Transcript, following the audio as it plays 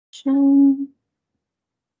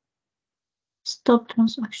Stop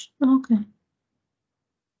transaction.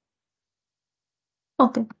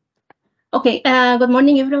 Okay. Good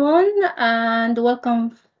morning, everyone, and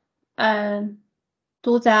welcome to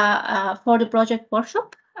the for the project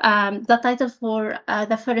workshop. The title for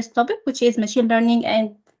the first topic, which is machine learning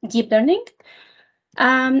and deep learning.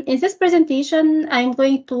 In this presentation, I'm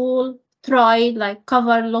going to try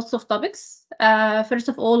cover lots of topics. First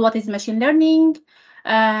of all, what is machine learning,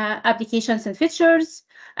 applications and features,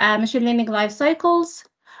 machine learning life cycles.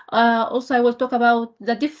 Also, I will talk about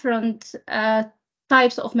the different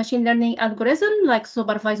types of machine learning algorithm, like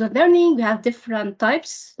supervised learning. We have different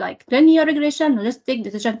types like linear regression, heuristic,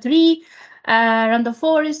 decision tree, random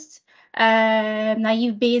forest,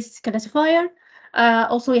 naive Bayes classifier.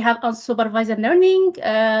 Also, we have unsupervised learning,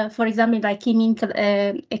 for example, like k-mean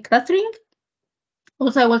clustering.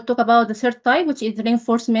 Also, I will talk about the third type, which is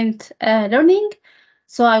reinforcement learning.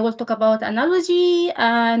 So I will talk about analogy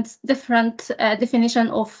and different definition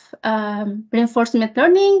of reinforcement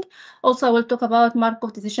learning. Also, I will talk about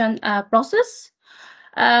Markov decision process.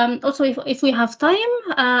 Also, if we have time,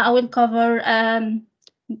 I will cover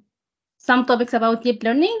some topics about deep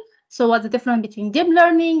learning. So what's the difference between deep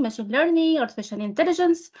learning, machine learning, artificial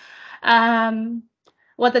intelligence?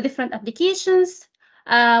 What the different applications?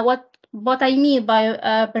 What I mean by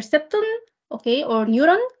perceptron, okay, or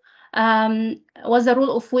neuron? What's the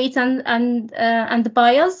role of weight and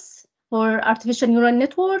bias for artificial neural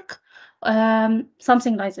network?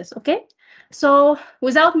 Something like this, okay? So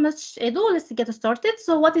without much ado, let's get started.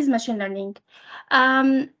 So what is machine learning?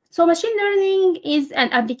 So machine learning is an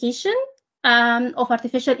application of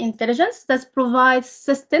artificial intelligence that provides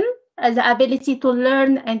system the ability to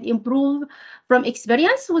learn and improve from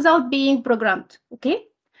experience without being programmed. Okay,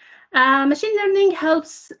 machine learning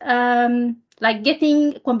helps like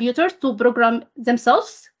getting computers to program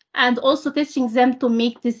themselves and also teaching them to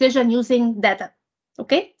make decisions using data.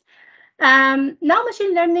 Okay, now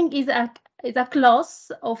machine learning is a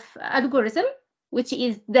class of algorithm which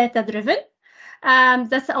is data driven.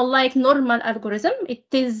 That's unlike normal algorithm. It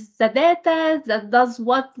is the data that does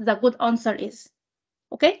what the good answer is.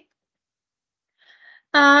 Okay.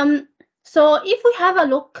 So if we have a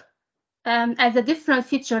look at the different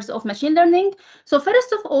features of machine learning, so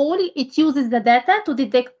first of all, it uses the data to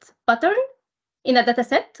detect pattern in a data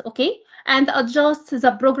set, okay, and adjust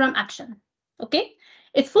the program action, okay.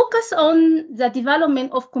 It focuses on the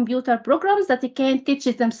development of computer programs that it can teach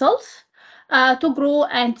themselves to grow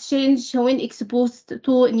and change when exposed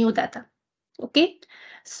to new data. Okay,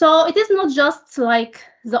 so it is not just like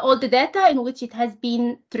the old data in which it has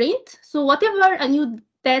been trained. So whatever a new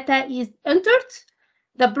data is entered,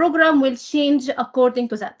 the program will change according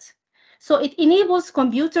to that. So it enables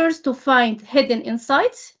computers to find hidden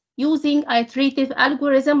insights using iterative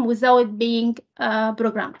algorithm without being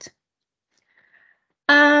programmed.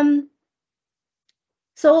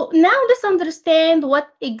 So now let's understand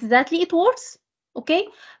what exactly it works. Okay,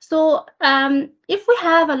 so if we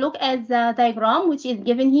have a look at the diagram which is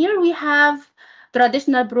given here, we have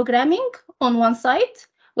traditional programming on one side,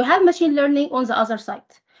 we have machine learning on the other side.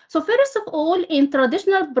 So first of all, in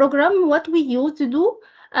traditional program, what we used to do,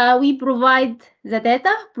 we provide the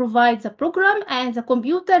data, provide the program, and the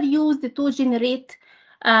computer used to generate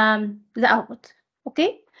the output.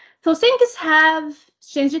 Okay, so things have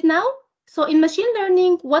changed now. So in machine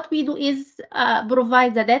learning, what we do is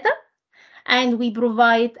provide the data and we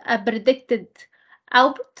provide a predicted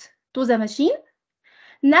output to the machine.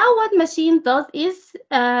 Now what machine does is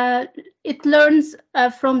it learns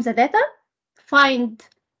from the data, find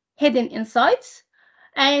hidden insights,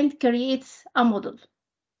 and creates a model.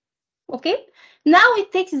 Okay, now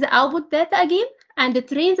it takes the output data again and it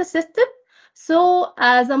trains the system, so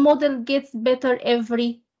the model gets better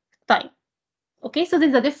every time. Okay, so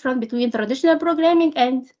there's a difference between traditional programming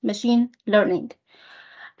and machine learning.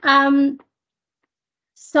 Machine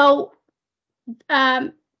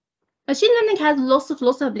learning has lots of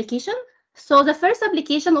applications. So the first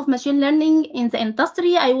application of machine learning in the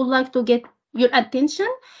industry I would like to get your attention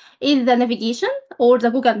is the navigation or the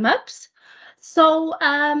Google Maps. So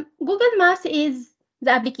Google Maps is the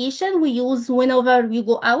application we use whenever we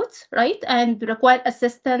go out, right, and require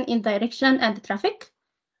assistance in direction and traffic.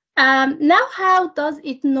 Now, how does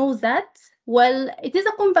it know that? Well, it is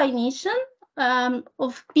a combination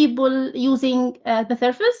of people using the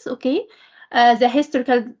surface, okay, the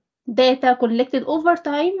historical data collected over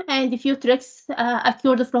time, and a few tricks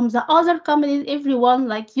acquired from the other companies, everyone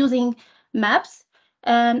like using maps,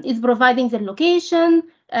 is providing their location,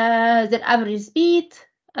 their average speed,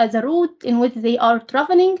 the route in which they are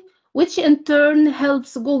traveling, which in turn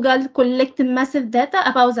helps Google collect massive data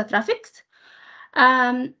about the traffic.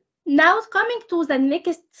 Now coming to the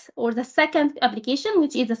next or the second application,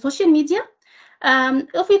 which is the social media.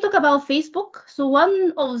 If we talk about Facebook, so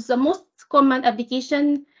one of the most common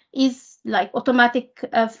application is like automatic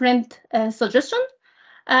friend suggestion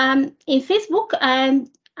in Facebook, and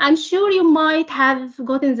I'm sure you might have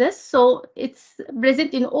gotten this. So it's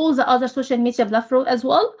present in all the other social media platforms as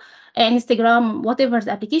well, Instagram, whatever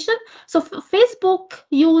the application. So Facebook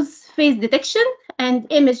use face detection and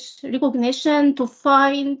image recognition to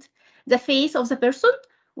find the face of the person,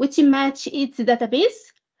 which match its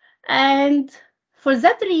database. And for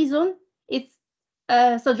that reason, it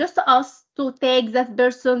suggests us to tag that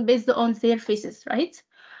person based on their faces, right?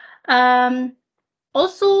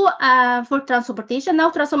 Also, for transportation, now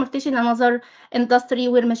transportation, another industry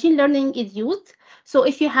where machine learning is used. So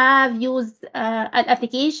if you have used an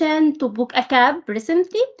application to book a cab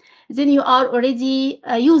recently, then you are already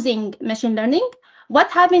using machine learning. What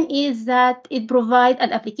happens is that it provides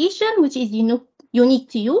an application which is unique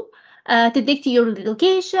to you, detect your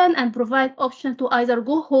location, and provide option to either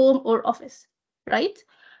go home or office, right?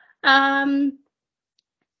 Now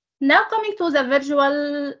coming to the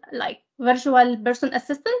virtual person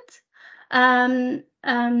assistant.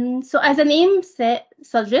 So as the name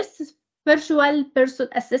suggests, virtual person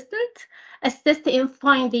assistant assists in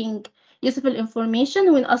finding useful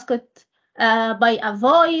information when asked by a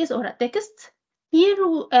voice or a text. Here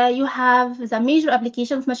you have the major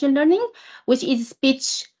application of machine learning, which is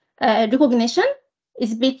speech recognition,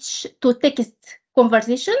 speech to text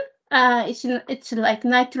conversation. It's like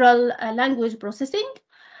natural language processing.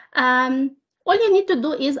 All you need to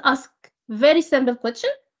do is ask very simple question,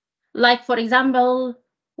 like, for example,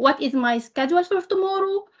 what is my schedule for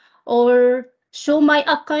tomorrow, or show my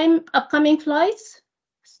upcoming flights.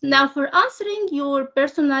 Now, for answering, your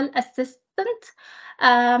personal assistant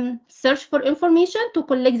search for information to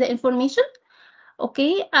collect the information.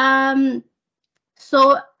 Okay.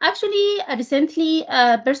 So actually, recently,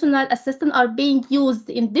 personal assistants are being used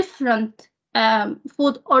in different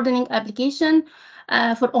food ordering application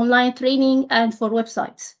for online training and for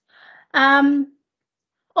websites.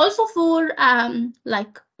 Also for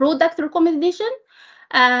like product recommendation.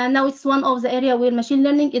 Now it's one of the area where machine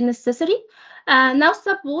learning is necessary. Now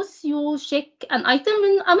suppose you check an item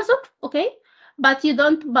in Amazon, okay, but you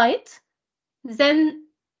don't buy it. Then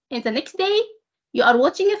in the next day, you are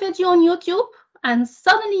watching a video on YouTube and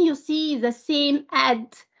suddenly you see the same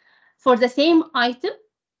ad for the same item,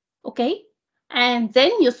 okay? And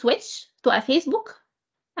then you switch to a Facebook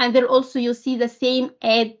and there also you see the same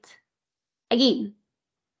ad again.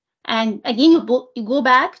 And again, you go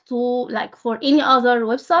back to like for any other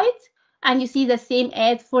website and you see the same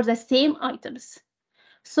ad for the same items.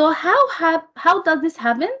 So how does this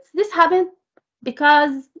happen? This happens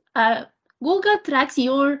because Google tracks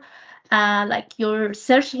your like your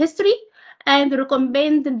search history and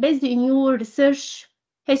recommend based on your research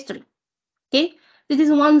history. Okay, this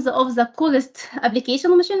is one of the coolest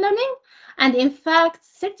application of machine learning, and in fact,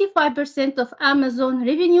 35% of Amazon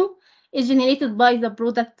revenue is generated by the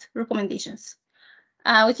product recommendations,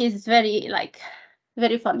 which is very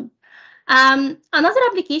funny. Another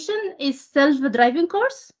application is self-driving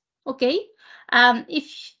cars. Okay,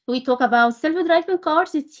 if we talk about self-driving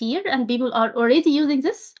cars, it's here and people are already using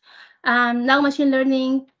this. Now machine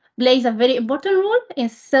learning plays a very important role in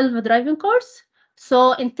self-driving cars.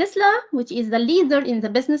 So in Tesla, which is the leader in the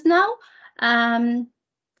business now,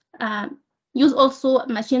 use also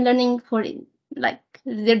machine learning for like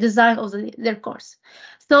their design of their cars.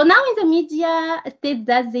 So now in the media state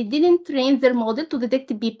that they didn't train their model to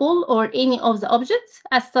detect people or any of the objects.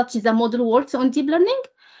 As such, the model works on deep learning.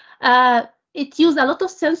 It uses a lot of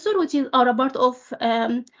sensors, which are a part of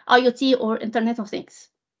IoT or Internet of Things.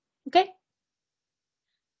 Okay.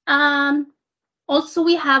 Also,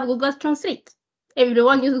 we have Google Translate.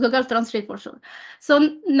 Everyone uses Google Translate for sure.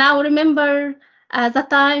 So now remember the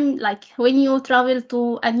time like when you travel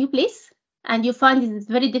to a new place and you find it's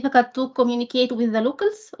very difficult to communicate with the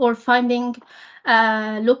locals or finding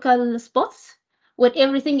local spots where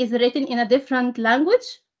everything is written in a different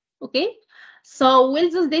language. Okay. So when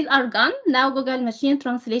those days are gone, now Google Machine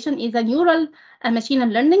Translation is a neural machine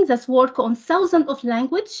learning that works on thousands of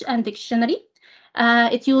language and dictionary.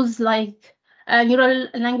 It uses like neural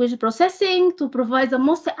language processing to provide the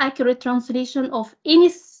most accurate translation of any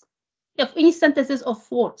sentences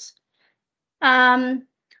of words.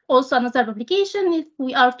 Also, another application, if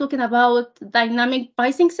we are talking about dynamic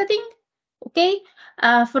pricing setting, okay?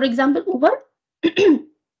 For example, Uber.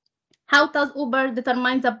 How does Uber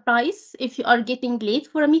determine the price if you are getting late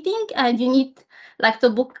for a meeting and you need like to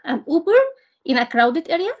book an Uber in a crowded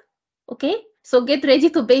area. Okay, so get ready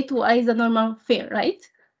to pay twice the normal fare, right?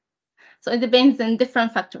 So it depends on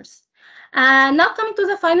different factors. Now coming to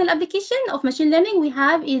the final application of machine learning we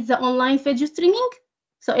have is the online video streaming.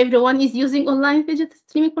 So everyone is using online video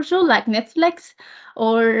streaming for sure, like Netflix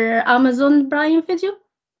or Amazon Prime Video.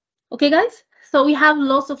 Okay, guys. So we have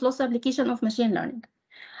lots of application of machine learning.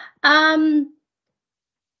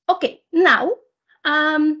 Okay, now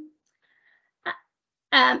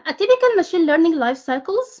a typical machine learning life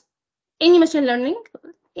cycles. Any machine learning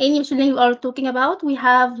we are talking about, we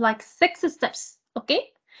have like 6 steps.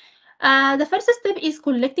 Okay. The first step is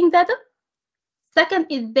collecting data. Second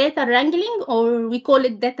is data wrangling, or we call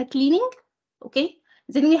it data cleaning. Okay.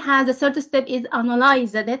 Then we have the third step is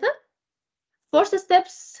analyze the data. Fourth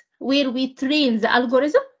steps where we train the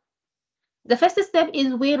algorithm. The first step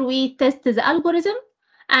is where we test the algorithm.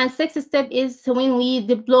 And sixth step is when we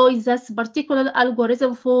deploy this particular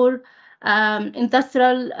algorithm for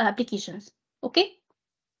industrial applications. Okay.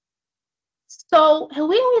 So when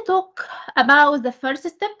we talk about the first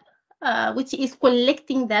step, which is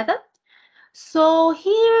collecting data, so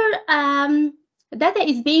here data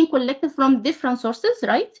is being collected from different sources,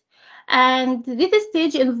 right? And this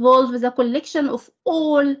stage involves the collection of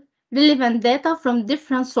all relevant data from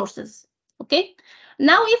different sources. Okay.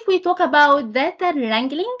 Now, if we talk about data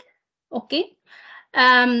wrangling, okay.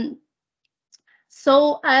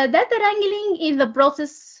 So data wrangling is the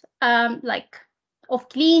process like of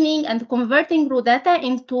cleaning and converting raw data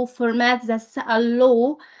into formats that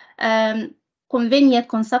allow convenient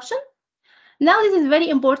consumption. Now, this is a very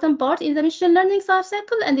important part in the machine learning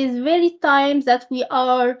cycle, and it's very time that we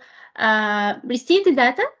are receive the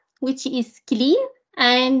data, which is clean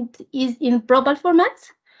and is in proper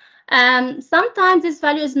formats. Sometimes this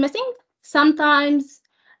value is missing. Sometimes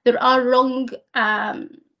there are wrong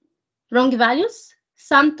values.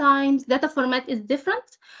 Sometimes data format is different.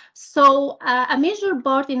 So a major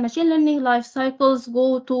part in machine learning life cycles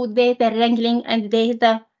go to data wrangling and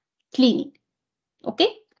data cleaning.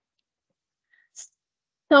 Okay.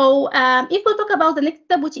 So if we talk about the next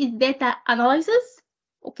step, which is data analysis,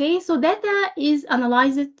 okay, so data is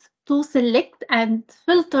analyzed to select and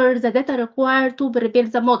filter the data required to prepare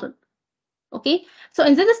the model. Okay, so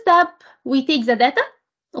in this step, we take the data,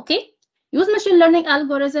 okay, use machine learning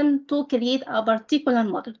algorithm to create a particular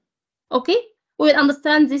model. Okay, we will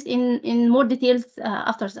understand this in more details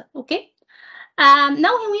after that. Okay,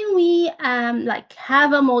 now when we like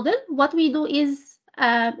have a model, what we do is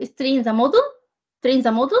train the model.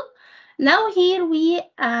 Now here we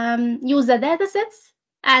use the data sets,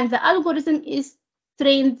 and the algorithm is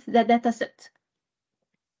trained the data set.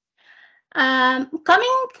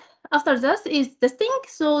 Coming after this is testing.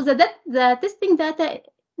 So the testing data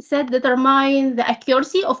set determine the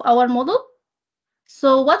accuracy of our model.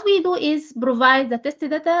 So what we do is provide the test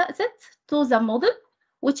data set to the model,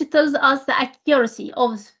 which tells us the accuracy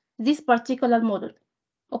of this particular model.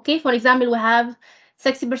 Okay, for example, we have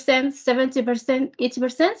 60%, 70%,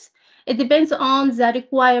 80%. It depends on the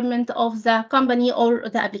requirement of the company or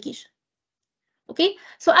the application. Okay,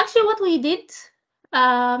 so actually what we did,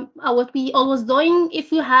 what we always doing,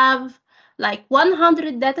 if you have like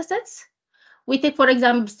 100 data sets, we take, for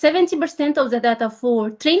example, 70% of the data for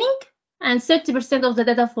training and 30% of the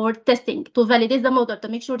data for testing to validate the model, to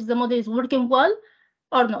make sure the model is working well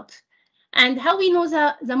or not. And how we know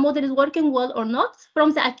the model is working well or not?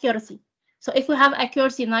 From the accuracy. So if we have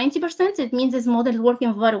accuracy 90%, it means this model is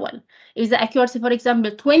working very well. If the accuracy, for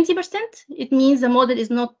example, 20%, it means the model is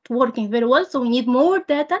not working very well. So we need more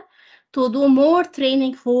data to do more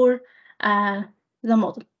training for the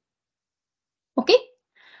model. Okay.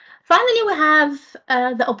 Finally, we have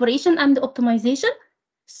the operation and the optimization.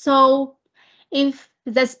 So if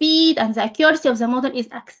the speed and the accuracy of the model is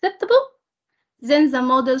acceptable, then the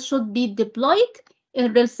model should be deployed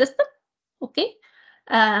in real system. Okay.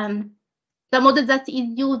 The model that is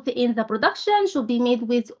used in the production should be made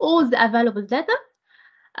with all the available data.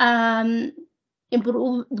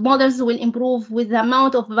 Models will improve with the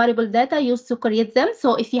amount of variable data used to create them.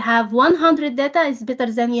 So if you have 100 data, it's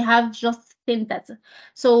better than you have just 10 data.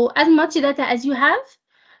 So as much data as you have,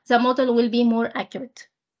 the model will be more accurate.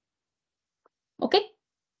 Okay.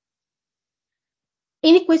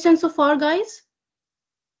 Any questions so far, guys?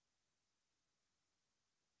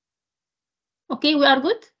 Okay, we are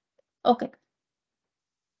good? Okay.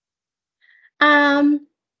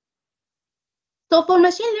 So for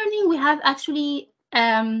machine learning, we have actually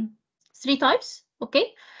 3 types.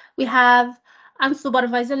 Okay, we have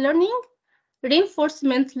unsupervised learning,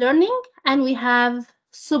 reinforcement learning, and we have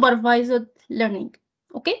supervised learning.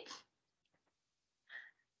 Okay.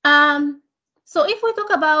 So if we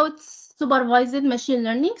talk about supervised machine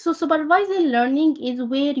learning, so supervised learning is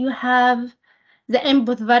where you have the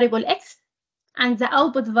input variable X and the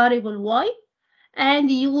output variable Y, and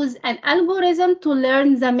use an algorithm to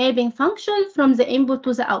learn the mapping function from the input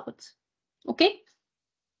to the output. Okay?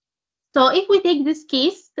 So if we take this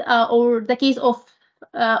case, or the case of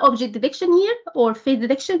object detection here, or face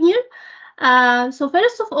detection here, so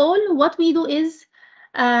first of all, what we do is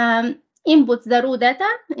input the raw data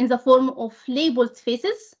in the form of labeled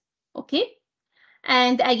faces, okay?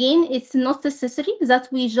 And again, it's not necessary that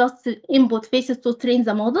we just input faces to train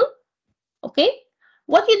the model, okay?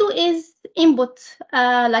 What we do is input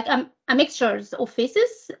like a mixtures of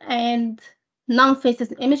faces and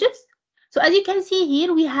non-faces images. So as you can see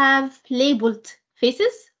here, we have labeled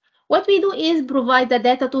faces. What we do is provide the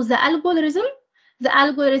data to the algorithm. The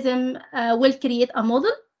algorithm will create a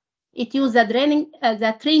model. It uses the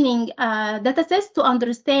training data sets to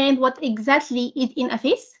understand what exactly is in a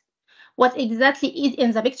face, what exactly is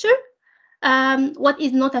in the picture, what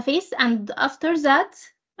is not a face, and after that,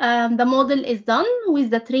 the model is done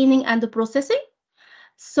with the training and the processing.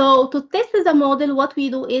 So to test the model, what we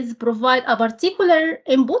do is provide a particular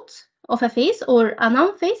input of a face or a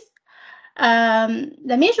non-face.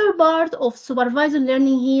 The major part of supervised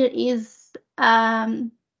learning here is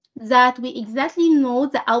that we exactly know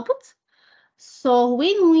the output. So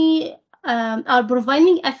when we are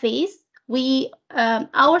providing a face, we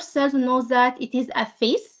ourselves know that it is a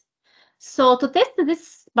face. So to test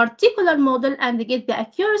this particular model and get the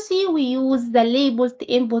accuracy, we use the labeled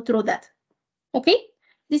input raw data. Okay,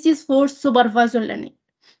 this is for supervised learning.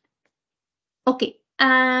 Okay,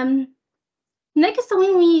 next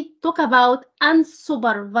when we talk about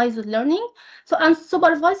unsupervised learning, so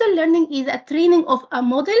unsupervised learning is a training of a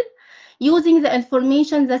model using the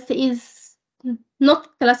information that is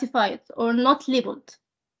not classified or not labeled.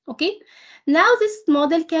 Okay, now this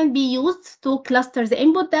model can be used to cluster the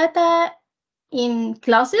input data in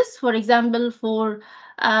classes, for example, for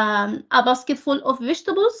a basket full of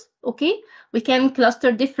vegetables. Okay, we can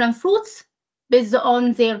cluster different fruits based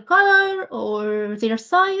on their color or their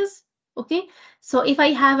size. Okay, so if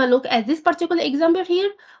I have a look at this particular example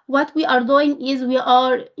here, what we are doing is we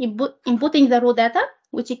are inputting the raw data,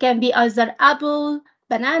 which can be either apple,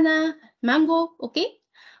 banana, mango. Okay,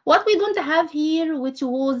 what we don't have here, which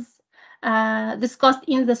was discussed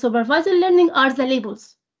in the supervised learning, are the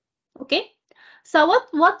labels. Okay, so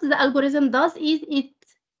what the algorithm does is it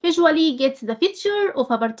visually gets the feature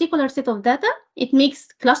of a particular set of data. It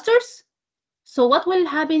makes clusters. So what will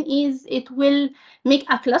happen is it will make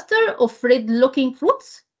a cluster of red-looking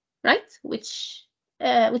fruits, right? Which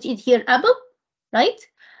is here apple, right?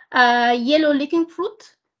 Yellow-looking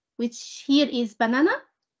fruit, which here is banana,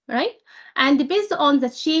 right? And based on the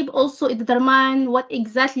shape, also it determines what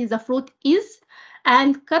exactly the fruit is,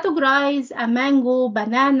 and categorize a mango,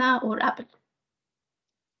 banana, or apple.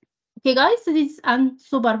 Okay, guys, this is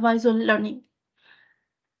unsupervised learning.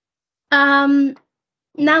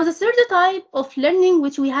 Now, the third type of learning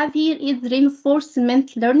which we have here is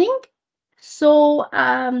reinforcement learning. So,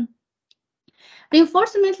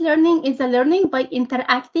 reinforcement learning is a learning by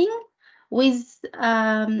interacting with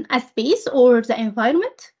a space or the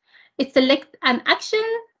environment. It selects an action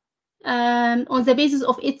on the basis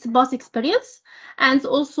of its past experience and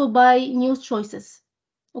also by new choices.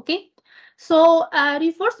 Okay, so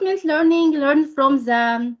reinforcement learning learns from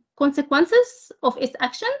the consequences of its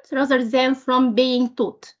actions rather than from being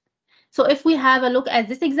taught. So if we have a look at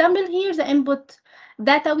this example here, the input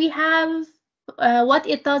data we have, what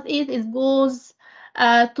it does is it goes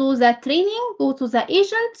to the training, go to the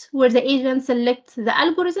agent, where the agent selects the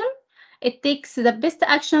algorithm. It takes the best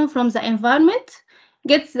action from the environment,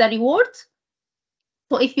 gets the reward.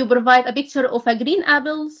 So if you provide a picture of a green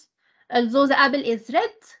apples, although the apple is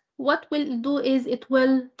red, what will do is it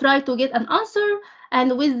will try to get an answer,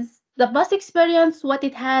 and with the past experience, what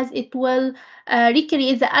it has, it will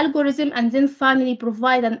recreate the algorithm and then finally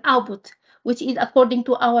provide an output, which is according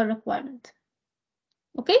to our requirement.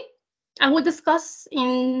 Okay, I will discuss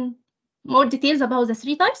in more details about the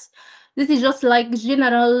three types. This is just like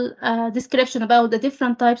general description about the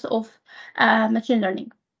different types of machine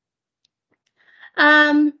learning.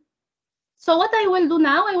 So what I will do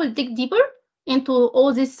now, I will dig deeper into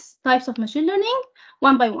all these types of machine learning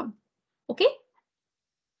one by one. Okay.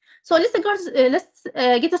 So let's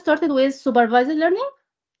get started with supervised learning.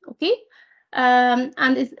 Okay. And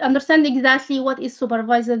understand exactly what is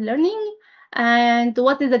supervised learning and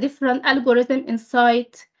what is the different algorithm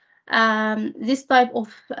inside this type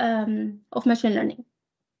of machine learning.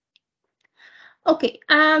 Okay.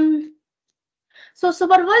 So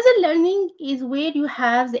supervised learning is where you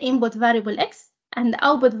have the input variable X and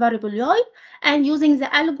output variable y, and using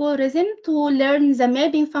the algorithm to learn the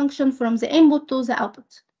mapping function from the input to the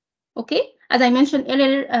output. Okay, as I mentioned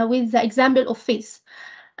earlier with the example of face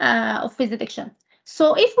detection.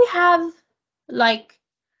 So if we have like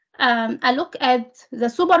a look at the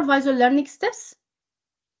supervisor learning steps,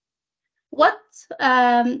 what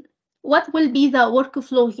will be the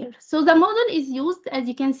workflow here? So the model is used, as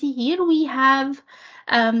you can see here, we have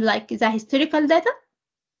like the historical data.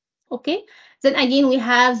 Okay, then again we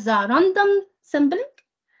have the random sampling.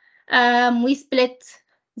 We split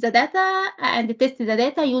the data and test the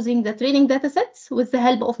data using the training data sets with the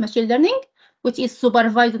help of machine learning, which is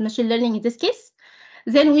supervised machine learning in this case.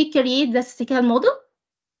 Then we create the statistical model.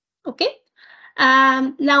 Okay.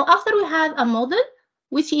 Now, after we have a model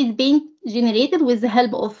which is being generated with the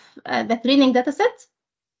help of the training data set,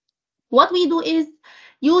 what we do is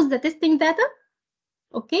use the testing data,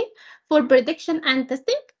 okay, for prediction and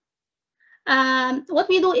testing. What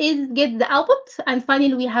we do is get the output, and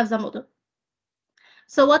finally we have the model.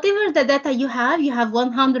 So whatever the data you have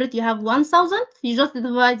 100, you have 1,000, you just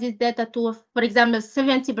divide this data to, for example,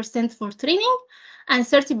 70% for training and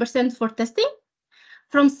 30% for testing.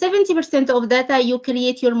 From 70% of data, you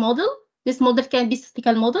create your model. This model can be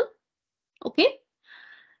statistical model, okay?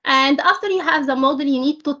 And after you have the model, you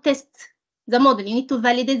need to test the model. You need to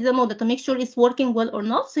validate the model to make sure it's working well or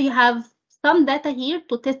not. So you have some data here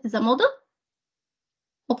to test the model,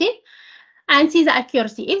 okay? And see the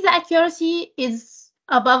accuracy. If the accuracy is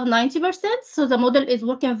above 90%, so the model is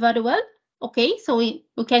working very well, okay? So we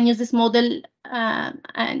can use this model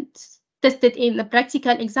and test it in a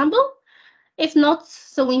practical example. If not,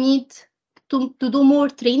 so we need to do more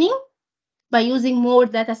training by using more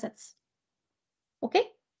data sets.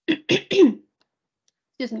 Okay?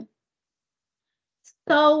 Excuse me.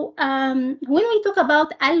 So when we talk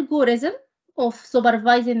about algorithm of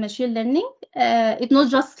supervising machine learning, it's not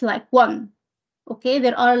just like one. Okay,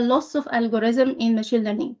 there are lots of algorithms in machine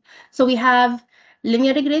learning. So we have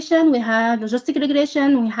linear regression, we have logistic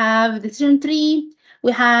regression, we have decision tree,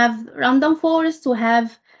 we have random forest, we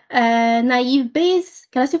have naive Bayes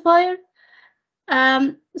classifier.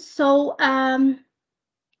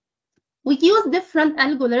 We use different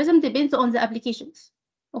algorithms depends on the applications.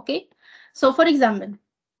 Okay, so for example,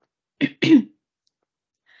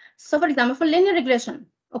 for linear regression,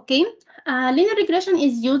 okay, linear regression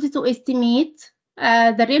is used to estimate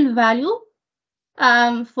the real value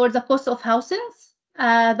for the cost of houses,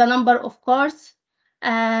 the number of cars,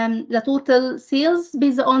 the total sales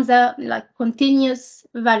based on the continuous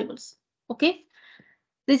variables. Okay,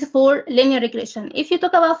 this is for linear regression. If you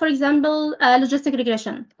talk about, for example, logistic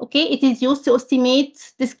regression, okay, it is used to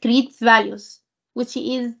estimate discrete values, which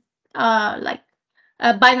is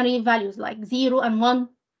binary values like 0 and 1,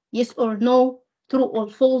 yes or no, true or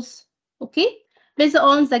false, okay, based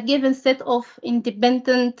on the given set of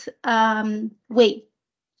independent way.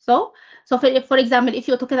 So for example, if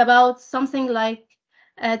you're talking about something like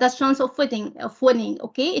the chance of winning,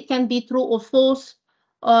 okay, it can be true or false,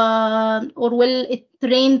 or will it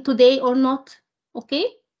rain today or not, okay?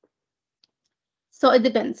 So it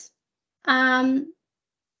depends.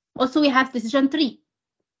 Also, we have decision tree.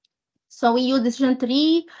 So we use decision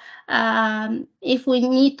tree if we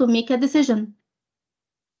need to make a decision,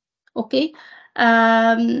 okay?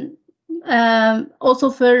 Also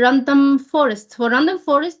for random forest. For random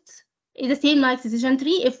forest, it's the same like decision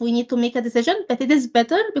tree if we need to make a decision, but it is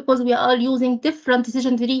better because we are using different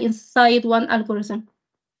decision tree inside one algorithm.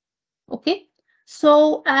 Okay,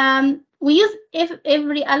 so we use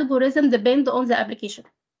every algorithm depends on the application.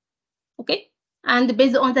 Okay, and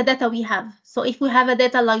based on the data we have. So if we have a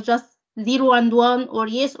data like just 0 and 1 or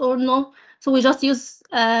yes or no, so we just use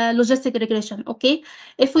logistic regression. Okay,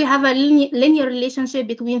 if we have a linear relationship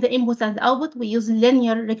between the inputs and the output, we use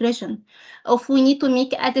linear regression. If we need to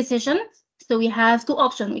make a decision, so we have two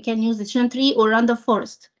options. We can use decision tree or random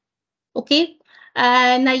forest. Okay,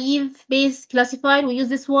 naive Bayes classifier, we use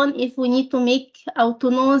this one if we need to make or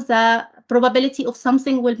to know the probability of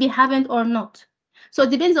something will be happened or not. So it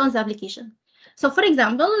depends on the application. So for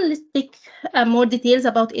example, let's take more details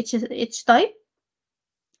about each type.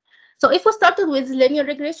 So if we started with linear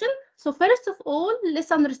regression, so first of all,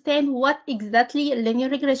 let's understand what exactly linear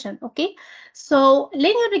regression, okay? So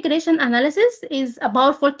linear regression analysis is a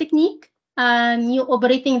powerful technique, you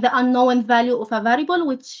operating the unknown value of a variable,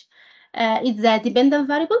 which is the dependent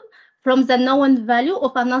variable, from the known value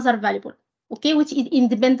of another variable, okay, which is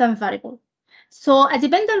independent variable. So a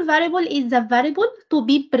dependent variable is the variable to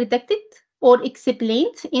be predicted or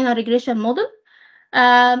explained in a regression model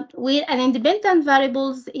where an independent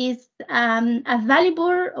variables is a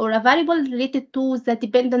variable related to the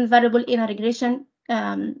dependent variable in a regression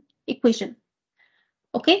equation.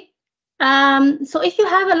 Okay. So if you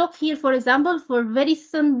have a look here, for example, for very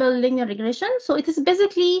simple linear regression, so it is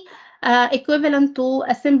basically equivalent to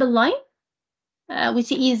a simple line,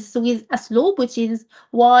 which is with a slope, which is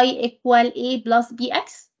y equal a plus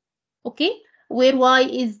bx. Okay, where y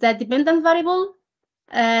is the dependent variable,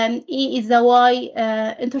 a is the y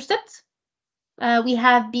intercept. We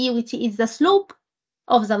have b, which is the slope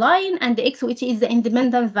of the line, and the x, which is the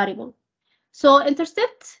independent variable. So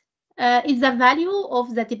intercept is the value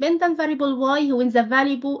of the dependent variable y when the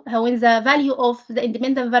value of the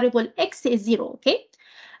independent variable x is 0. Okay,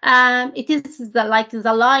 it is like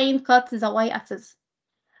the line cut the y-axis,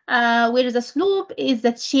 where the slope is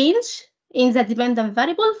the change in the dependent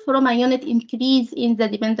variable from a unit increase in the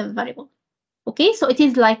dependent variable. Okay, so it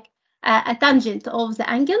is like a tangent of the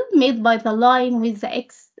angle made by the line with the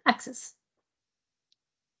x-axis.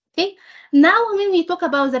 Okay, now when we talk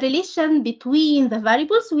about the relation between the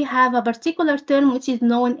variables, we have a particular term which is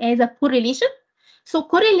known as a correlation. So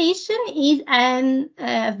correlation is an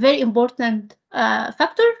very important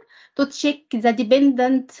factor to check the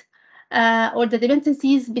dependent or the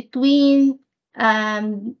dependencies between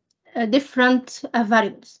different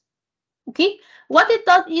variables. Okay, what it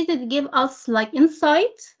does is it gives us like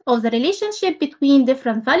insight of the relationship between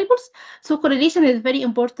different variables. So correlation is a very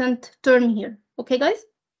important term here. Okay, guys.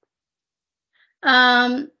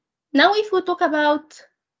 Now, if we talk about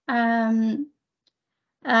now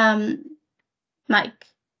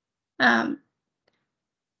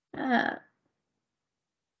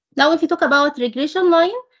if you talk about regression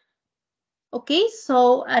line, okay,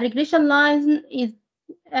 so a regression line is,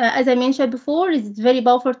 as I mentioned before, is a very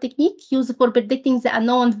powerful technique used for predicting the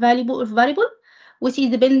unknown variable, which is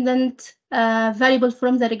dependent variable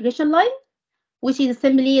from the regression line, which is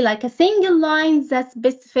simply like a single line that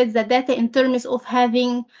best fits the data in terms of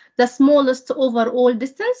having the smallest overall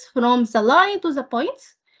distance from the line to the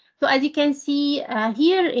points. So as you can see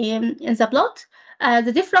here in the plot,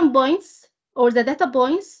 the different points or the data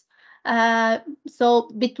points, so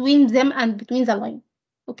between them and between the line.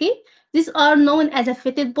 Okay, these are known as a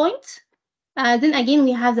fitted point. Then again,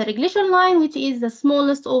 we have the regression line, which is the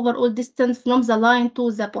smallest overall distance from the line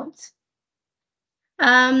to the points.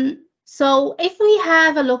 So if we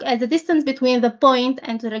have a look at the distance between the point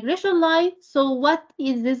and the regression line, so what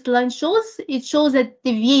is this line shows? It shows a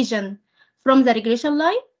deviation from the regression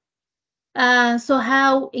line. So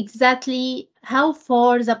how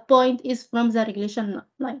far the point is from the regression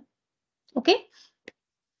line. Okay.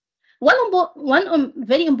 One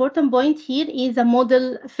very important point here is a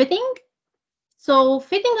model fitting. So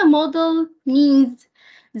fitting a model means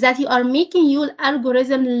that you are making your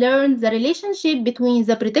algorithm learn the relationship between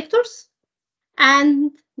the predictors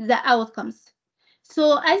and the outcomes.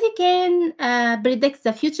 So as you can predict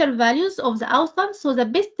the future values of the outcomes, so the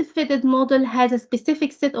best fitted model has a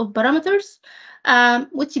specific set of parameters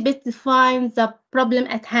which best define the problem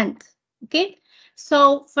at hand. Okay.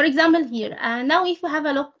 So, for example, here now, if you have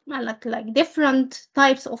a look like different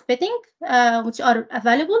types of fitting which are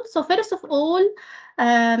available. So, first of all,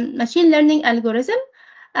 machine learning algorithm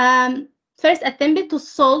first attempted to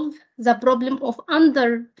solve the problem of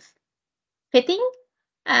underfitting,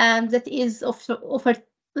 that is of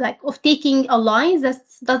taking a line that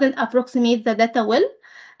doesn't approximate the data well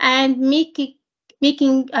and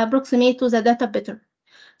making approximate to the data better.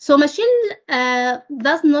 So, machine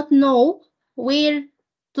does not know where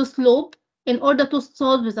to slope in order to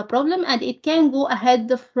solve the problem, and it can go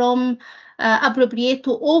ahead from appropriate to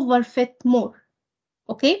overfit more.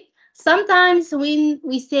 Okay, sometimes when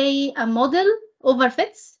we say a model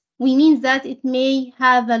overfits, we mean that it may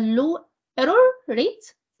have a low error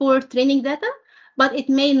rate for training data, but it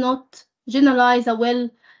may not generalize well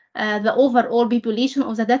the overall population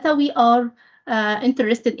of the data we are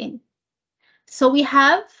interested in. So we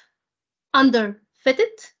have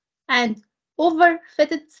underfitted and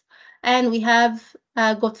overfitted, and we have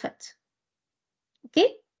got fit.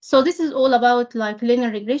 Okay, so this is all about like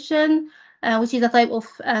linear regression, which is a type of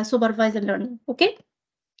supervised learning. Okay.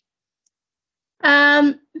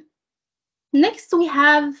 Next, we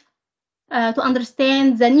have to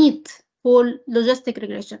understand the need for logistic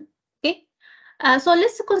regression. Okay, so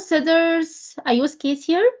let's consider a use case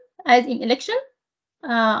here, as in election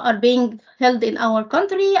are being held in our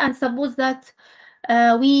country, and suppose that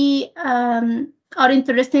we are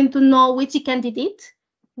interested to know which candidate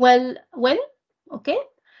will win. Okay,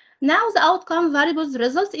 now the outcome variables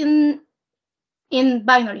results in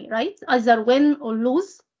binary, right? Either win or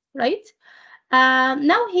lose, right?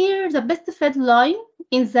 Now here, the best fit line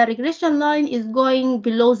in the regression line is going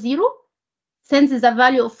below 0, since the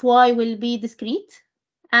value of y will be discrete,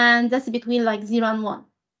 and that's between like 0 and 1.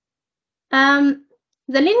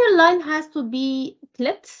 The linear line has to be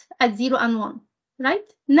clipped at 0 and 1,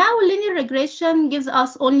 right? Now linear regression gives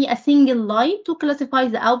us only a single line to classify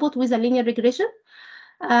the output with a linear regression.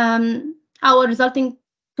 Our resulting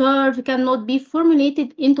curve cannot be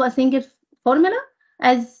formulated into a single formula,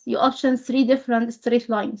 as you option 3 different straight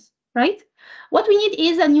lines, right? What we need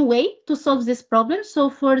is a new way to solve this problem. So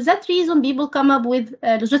for that reason, people come up with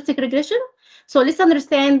logistic regression. So let's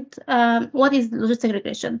understand what is logistic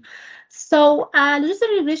regression. So logistic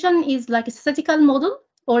regression is like a statistical model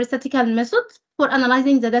or a statistical method for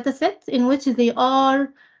analyzing the data set in which there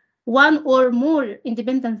are one or more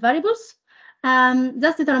independent variables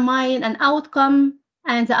that determine an outcome,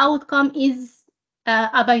 and the outcome is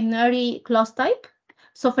a binary class type.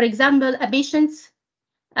 So for example, a patient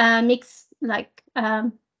makes like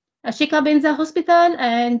a checkup in the hospital,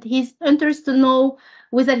 and he's interested to know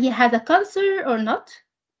whether he has a cancer or not.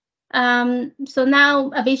 So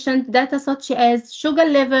now a patient data such as sugar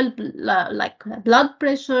level, like blood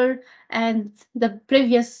pressure, and the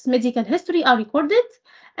previous medical history are recorded,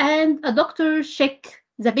 and a doctor check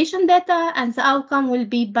the patient data, and the outcome will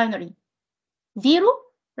be binary. 0,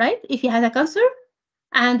 right, if he has a cancer,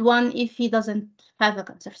 and 1 if he doesn't have a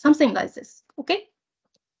cancer, something like this, okay?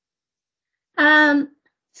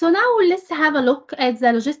 So now let's have a look at the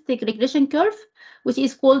logistic regression curve, which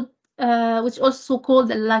is called, which also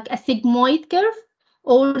called like a sigmoid curve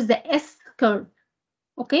or the S curve.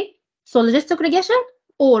 Okay, so logistic regression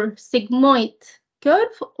or sigmoid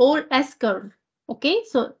curve or S curve. Okay,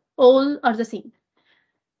 so all are the same.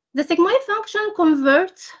 The sigmoid function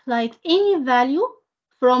converts like any value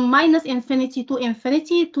from minus infinity to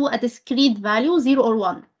infinity to a discrete value, 0 or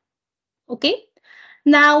 1. Okay.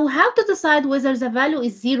 Now, how to decide whether the value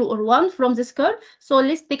is 0 or 1 from this curve? So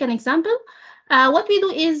let's take an example. What we do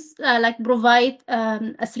is like provide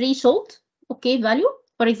a threshold, okay, value.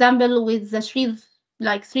 For example, with the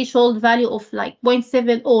threshold value of like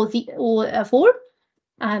 0.7 or 4,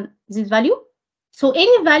 this value. So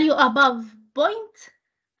any value above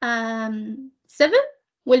 0.7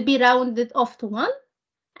 will be rounded off to 1,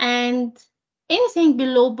 and anything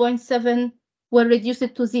below 0.7 will reduce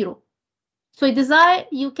it to 0. So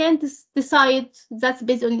you can decide that's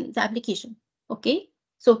based on the application, okay?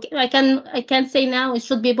 So I can say now it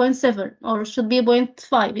should be 0.7 or it should be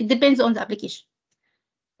 0.5. It depends on the application,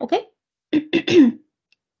 okay?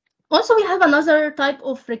 Also, we have another type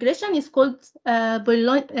of regression. It's called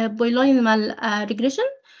polynomial regression.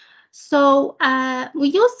 So we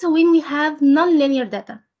use when we have nonlinear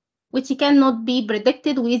data, which cannot be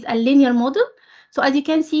predicted with a linear model. So as you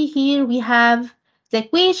can see here, we have the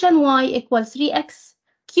equation y equals 3x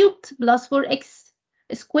cubed plus 4x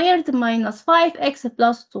squared minus 5x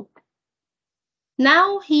plus 2.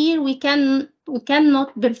 Now here we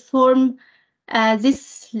cannot perform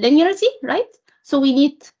this linearity, right? So we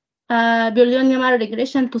need polynomial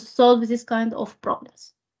regression to solve this kind of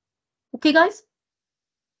problems. Okay, guys?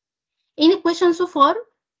 Any questions so far?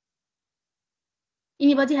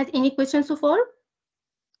 Anybody has any questions so far?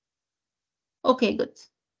 Okay, good.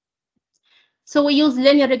 So we use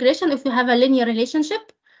linear regression if we have a linear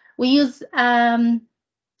relationship. We use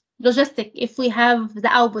logistic if we have the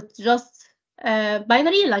output just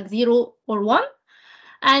binary, like 0 or 1.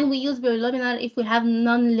 And we use polynomial if we have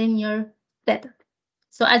non-linear data.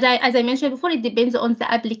 So as I mentioned before, it depends on the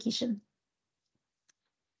application.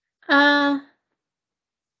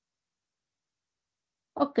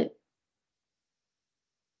 Okay.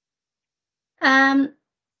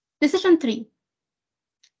 Decision tree.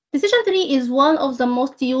 Decision tree is one of the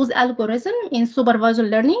most used algorithms in supervised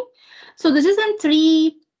learning. So decision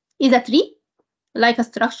tree is a tree, like a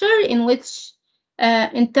structure in which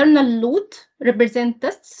internal node represents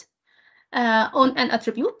tests on an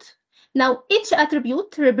attribute. Now, each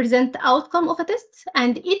attribute represents the outcome of a test,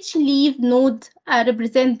 and each leaf node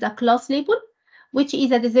represents the class label, which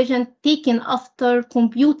is a decision taken after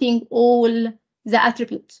computing all the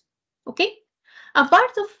attributes. Okay?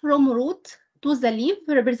 Apart from root to the leaf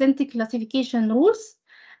represent classification rules,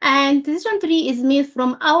 and decision tree is made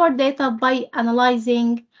from our data by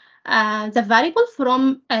analyzing the variable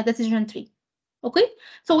from a decision tree. Okay,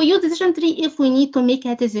 so we use decision tree if we need to make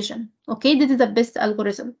a decision. Okay, this is the best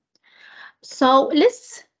algorithm. So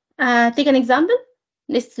let's take an example.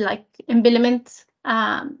 Let's like implement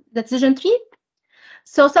the decision tree.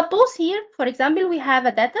 So suppose here, for example, we have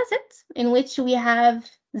a data set in which we have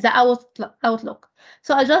the outlook.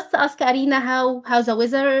 So I'll just ask Arina how the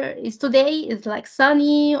weather is today. Is like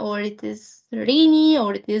sunny or it is rainy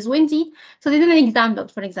or it is windy. So this is an example,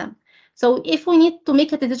 for example. So if we need to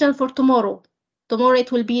make a decision for tomorrow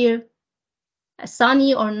it will be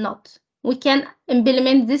sunny or not, we can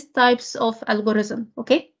implement these types of algorithm,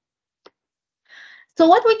 okay? So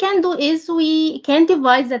what we can do is we can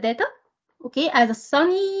divide the data, okay, as a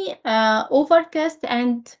sunny, overcast,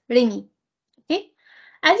 and rainy, okay?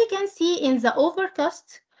 As you can see in the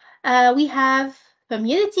overcast, we have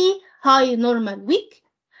humidity, high, normal, weak.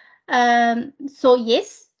 So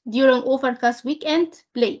yes, during overcast weekend,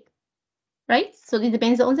 play, right? So this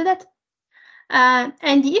depends on the data.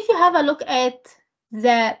 And if you have a look at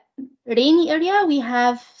the rainy area, we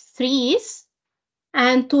have 3 yes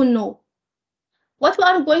and 2 no. What we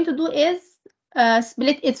are going to do is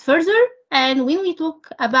split it further. And when we talk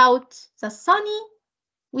about the sunny,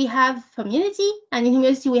 we have humidity, and in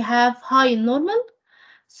humidity we have high and normal.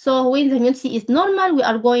 So when the humidity is normal, we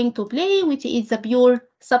are going to play, which is a pure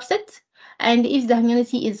subset. And if the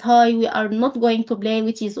humidity is high, we are not going to play,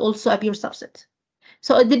 which is also a pure subset.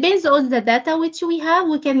 So it depends on the data which we have.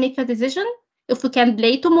 We can make a decision if we can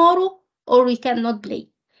play tomorrow or we cannot play.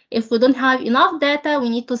 If we don't have enough data, we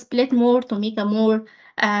need to split more to make a more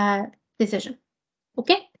decision.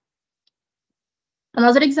 Okay.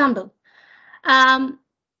 Another example.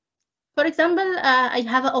 For example, I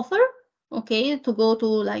have an offer, okay, to go to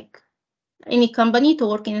like any company, to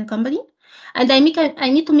work in a company, and I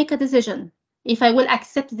need to make a decision if I will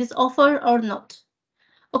accept this offer or not.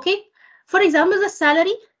 Okay. For example, the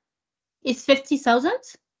salary is 50,000.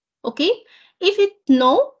 Okay. If it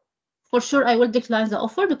no, for sure I will decline the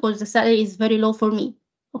offer because the salary is very low for me.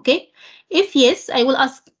 Okay. If yes, I will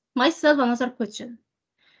ask myself another question.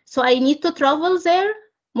 So I need to travel there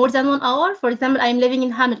more than 1 hour. For example, I'm living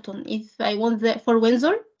in Hamilton. If I want there for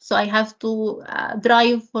Windsor, so I have to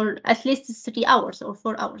drive for at least 3 hours or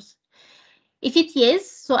 4 hours. If it's yes,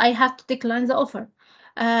 so I have to decline the offer.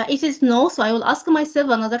 If it's no, so I will ask myself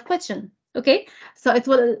another question. Okay, so it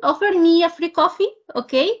will offer me a free coffee.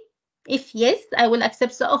 Okay, if yes, I will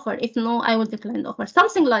accept the offer. If no, I will decline the offer.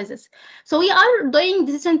 Something like this. So we are doing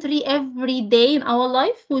decision tree every day in our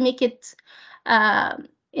life. We make it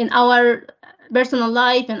in our personal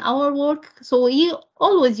life and our work. So we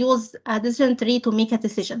always use a decision tree to make a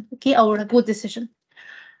decision. Okay, or a good decision.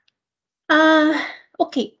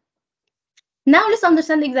 Okay. Now let's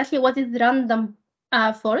understand exactly what is random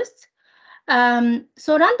forest.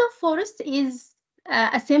 So random forest is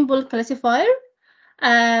a simple classifier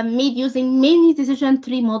made using many decision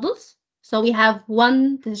tree models. So we have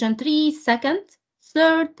 1 decision tree, 2nd,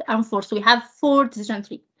 3rd, and 4th. So we have 4 decision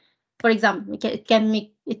tree. For example, it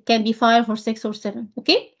can be 5 or 6 or 7.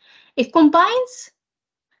 Okay, it combines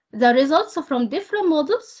the results from different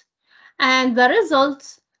models, and the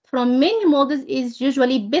results from many models is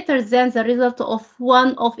usually better than the result of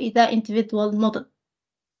one of the individual model,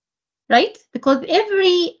 right? Because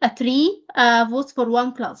every tree votes for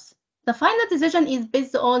one class. The final decision is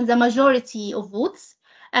based on the majority of votes,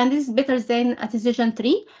 and this is better than a decision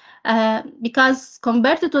tree because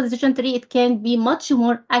compared to a decision tree, it can be much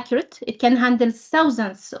more accurate. It can handle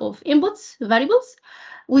thousands of inputs, variables,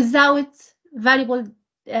 without variable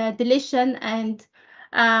deletion, and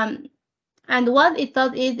what it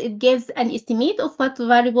does is it gives an estimate of what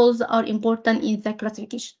variables are important in the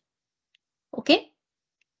classification. Okay.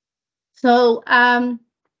 So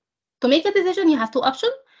to make a decision, you have 2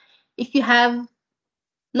 options. If you have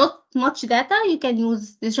not much data, you can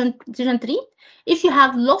use decision tree. If you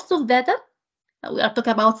have lots of data, we are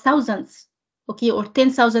talking about thousands, okay, or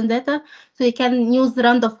 10,000 data, so you can use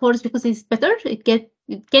random forest because it's better. It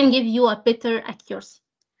can give you a better accuracy.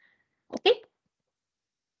 Okay.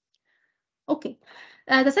 Okay.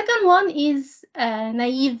 The second one is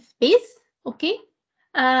naive Bayes. Okay.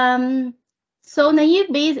 So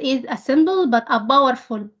naive Bayes is a simple but a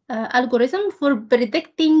powerful algorithm for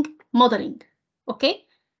predicting modeling. Okay.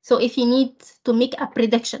 So if you need to make a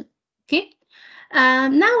prediction. Okay.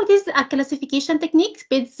 Now it is a classification technique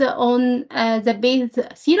based on the Bayes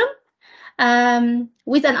theorem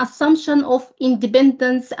with an assumption of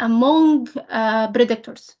independence among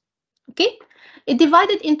predictors. Okay. It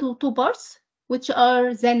divided into 2 parts, which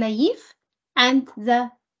are the naive and the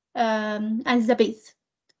Bayes.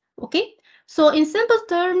 Okay, so in simple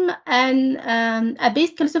term, a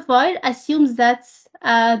Bayes classifier assumes that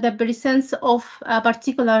the presence of a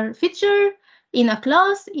particular feature in a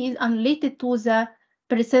class is unrelated to the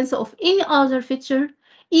presence of any other feature,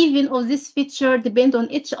 even if this feature depends on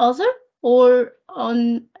each other or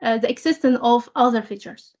on the existence of other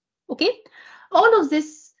features. Okay, all of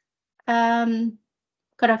this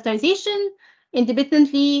characterization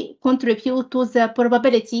independently contribute to the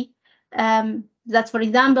probability that, for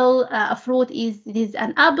example, a fruit is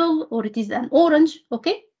an apple or it is an orange,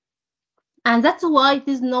 okay? And that's why it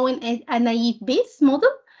is known as a naive-Bayes model.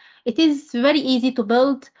 It is very easy to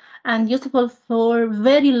build and useful for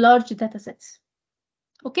very large data sets,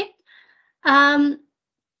 okay?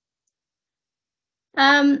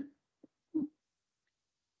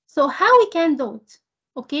 So how we can do it,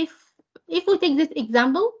 okay? If we take this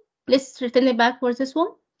example, let's return it back for this one.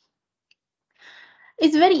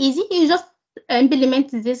 It's very easy. You just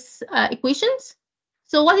implement these equations.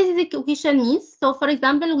 So what does the equation means? So for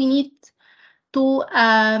example, we need to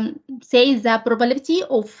say the probability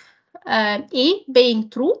of A being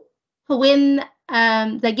true when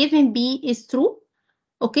the given B is true,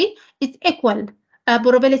 okay? It's equal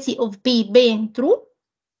probability of B being true,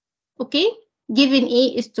 okay? Given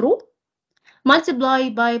A is true,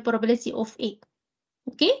 multiplied by probability of A,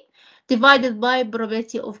 okay? Divided by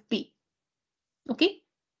probability of B, okay?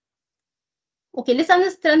 Okay, let's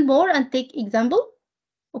understand more and take example,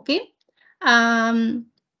 okay?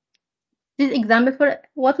 This example for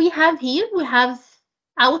what we have here, we have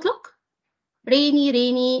outlook, rainy,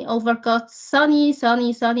 rainy, overcast, sunny,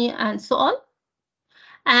 sunny, sunny, and so on.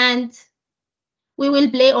 And we will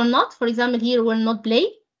play or not. For example, here we'll not play.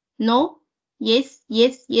 No, yes,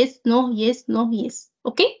 yes, yes, no, yes, no, yes.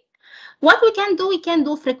 Okay. What we can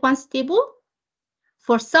do frequency table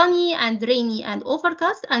for sunny and rainy and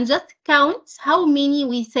overcast and just count how many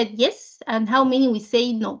we said yes and how many we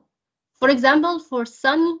say no. For example, for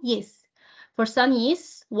sunny, yes. For sunny,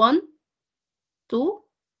 yes, 1, 2,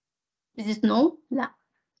 this is no,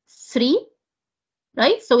 3,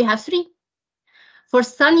 right? So we have 3. For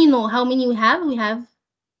sunny, no, how many we have? We have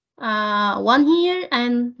 1 here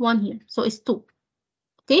and 1 here, so it's 2.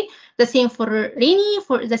 Okay, the same for rainy,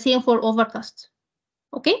 for the same for overcast.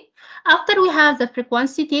 Okay, after we have the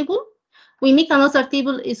frequency table, we make another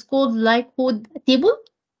table is called likelihood table.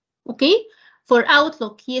 Okay, for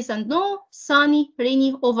outlook, yes and no, sunny,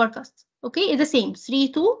 rainy, overcast. Okay, it's the same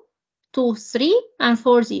 3, 2, 2, 3, and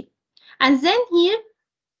 4, 0. And then here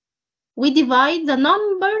we divide the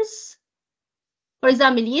numbers. For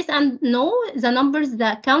example, yes and no, the numbers,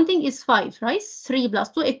 the counting is 5, right? 3 plus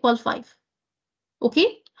 2 equal 5.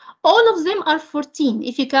 Okay, all of them are 14.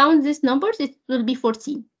 If you count these numbers, it will be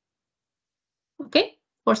 14. Okay,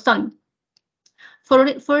 for sun. For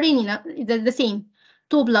rainy, the same.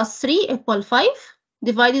 2 plus 3 equal 5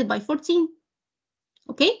 divided by 14.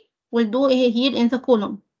 Okay, we'll do it here in the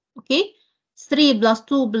column. Okay, 3 plus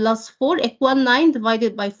 2 plus 4 equal 9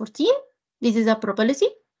 divided by 14. This is a probability.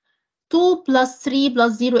 2 plus 3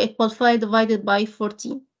 plus 0 equal 5 divided by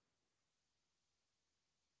 14.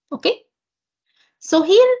 Okay, so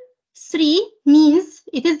here 3 means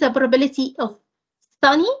it is the probability of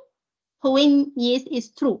sunny when yes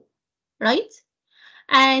is true, right?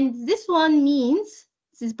 And this one means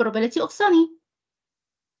this is probability of sunny.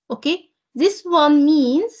 Okay, this one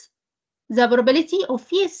means the probability of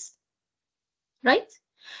yes, right?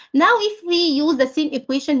 Now if we use the same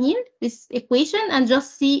equation here, this equation, and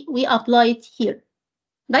just see we apply it here,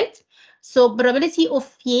 right? So probability of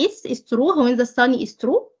yes is true when the sunny is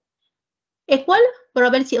true equal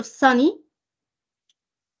probability of sunny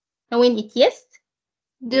when it yes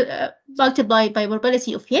multiplied by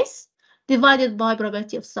probability of yes divided by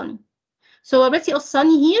probability of sunny. So probability of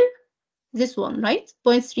sunny here, this one, right?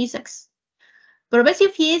 0.36. Probability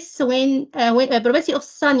of yes when probability of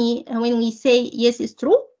sunny when we say yes is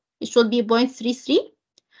true, it should be 0.33.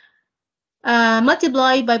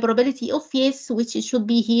 Multiplied by probability of yes, which it should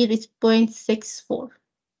be here is 0.64.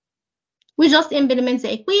 We just implement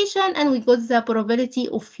the equation and we got the probability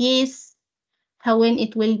of yes when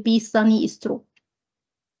it will be sunny is true.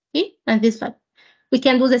 Okay, and this one. We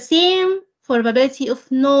can do the same for probability of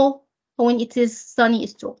no when it is sunny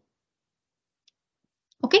is true.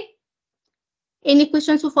 Okay, any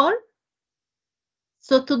questions so far?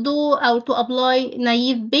 So to do or to apply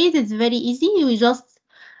naive Bayes, it's very easy. You just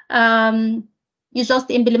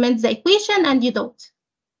implement the equation and you do it.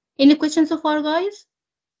 Any questions so far, guys?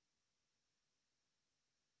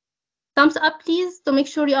 Thumbs up, please, to make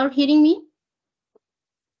sure you are hearing me.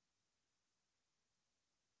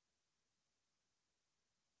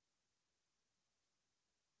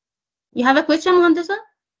 You have a question, Mohandisa?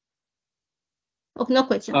 Oh, no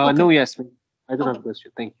question. Okay. No, yes, I don't have a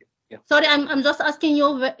question. Thank you. Yeah. Sorry, I'm just asking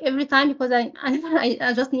you every time because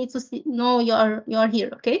I just need to know you are here.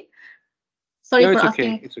 Okay. Sorry for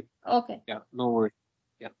asking. It's okay. Okay. Yeah, no worries.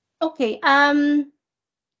 Yeah. Okay.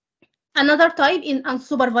 Another type in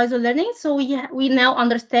unsupervised learning. So we now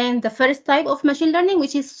understand the first type of machine learning,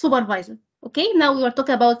 which is supervised. Okay. Now we will talk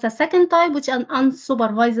about the second type, which is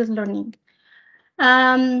unsupervised learning.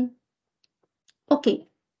 Okay.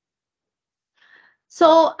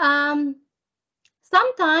 So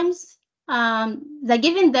sometimes the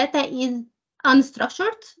given data is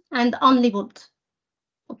unstructured and unlabeled.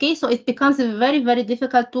 Okay, so it becomes very, very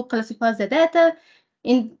difficult to classify the data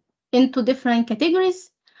into different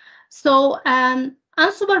categories. So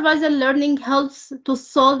unsupervised learning helps to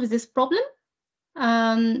solve this problem.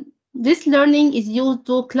 This learning is used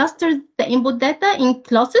to cluster the input data in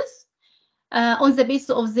classes on the basis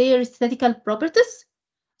of their statistical properties.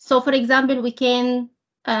 So, for example, we can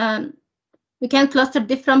cluster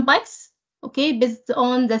different bikes, okay, based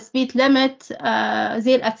on the speed limit,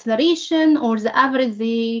 their acceleration, or the average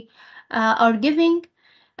they are giving.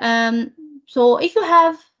 So, if you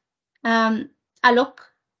have a look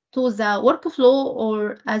to the workflow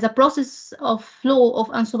or the process of flow of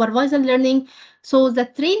unsupervised learning, so the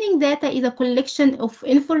training data is a collection of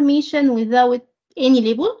information without any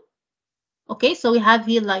label. Okay, so we have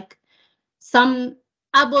here like some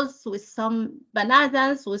apples with some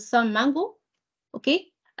bananas with some mango. Okay,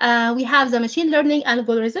 we have the machine learning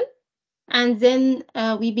algorithm, and then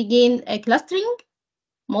we begin clustering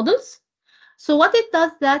models. So what it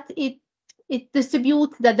does that it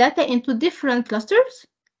distributes the data into different clusters.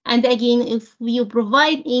 And again, if you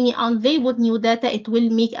provide any unlabeled new data, it will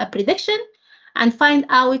make a prediction and find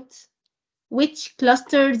out which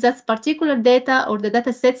cluster that particular data or the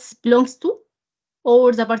data sets belongs to,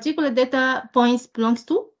 or the particular data points belongs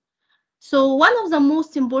to. So one of the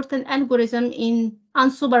most important algorithms in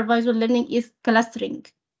unsupervised learning is clustering.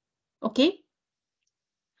 Okay.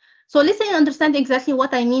 So let's understand exactly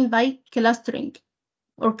what I mean by clustering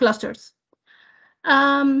or clusters.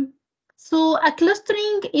 So a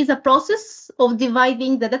clustering is a process of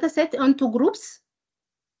dividing the dataset into groups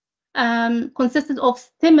consisted of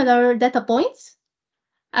similar data points.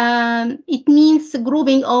 It means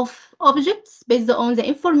grouping of objects based on the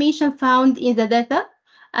information found in the data,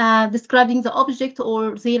 describing the object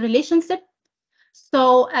or the relationship.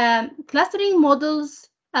 So clustering models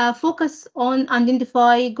focus on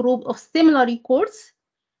identify group of similar records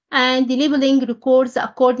and labeling records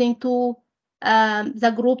according to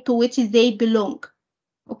the group to which they belong.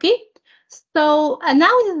 Okay, so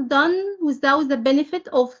now it is done without the benefit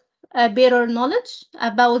of better knowledge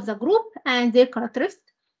about the group and their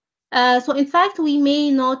characteristics. So in fact, we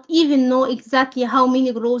may not even know exactly how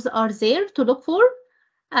many groups are there to look for.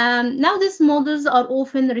 Now these models are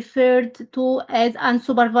often referred to as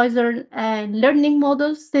unsupervised learning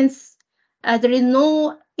models, since there is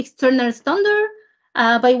no external standard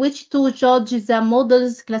by which to judge the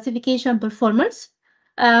model's classification performance.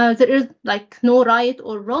 There is like no right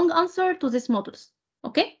or wrong answer to these models.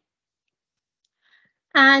 Okay,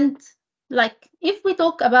 and like if we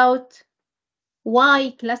talk about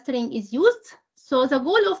why clustering is used, so the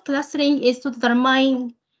goal of clustering is to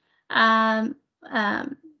determine the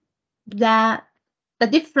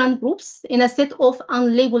different groups in a set of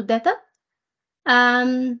unlabeled data.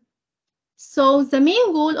 So the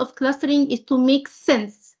main goal of clustering is to make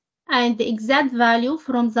sense and the exact value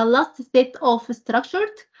from the last set of structured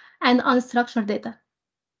and unstructured data.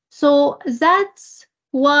 So that's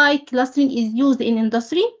why clustering is used in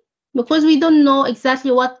industry, because we don't know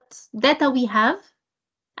exactly what data we have,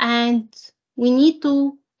 and we need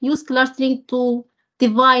to use clustering to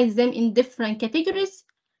divide them in different categories.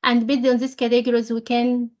 And based on these categories, we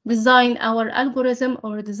can design our algorithm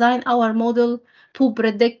or design our model to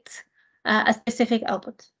predict a specific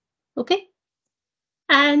output. Okay.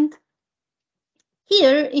 And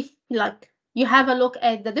here, if like you have a look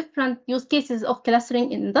at the different use cases of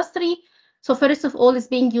clustering in industry. So first of all, it's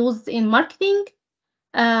being used in marketing.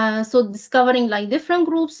 So discovering like different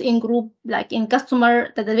groups in like in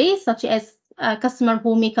customer database, such as customer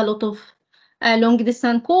who make a lot of long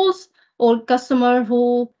distance calls, or customer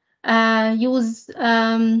who use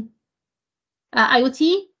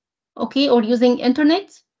IoT, okay, or using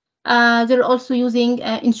internet. They're also using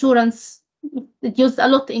insurance. It used a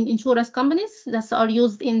lot in insurance companies that are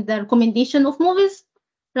used in the recommendation of movies,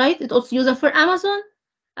 right? It also used for Amazon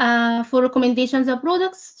for recommendations of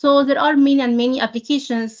products. So there are many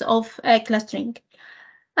applications of clustering.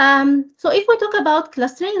 So if we talk about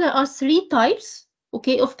clustering, there are three types,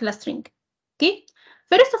 okay, of clustering. Okay,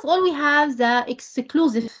 first of all, we have the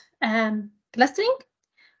exclusive clustering,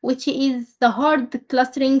 which is the hard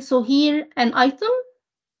clustering. So here, an item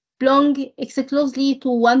belongs exclusively to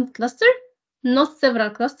one cluster, not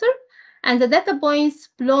several clusters, and the data points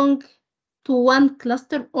belong to one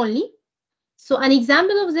cluster only. So an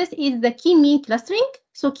example of this is the k-mean clustering.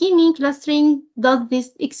 So k-mean clustering does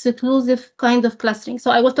this exclusive kind of clustering.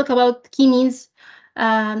 So I will talk about k-means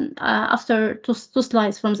after two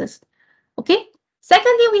slides from this. Okay.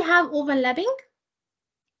 Secondly, we have overlapping.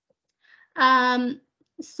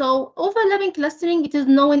 So overlapping clustering, it is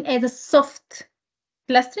known as a soft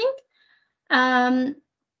clustering.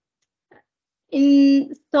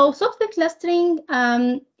 So soft clustering,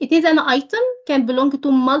 it is an item can belong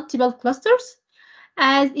to multiple clusters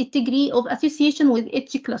as a degree of association with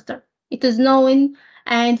each cluster. It is known,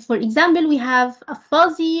 and for example, we have a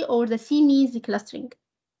fuzzy or the Siamese clustering,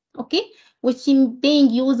 okay, which is being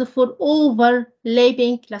used for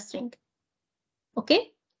overlapping clustering,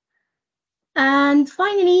 okay. And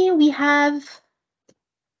finally, we have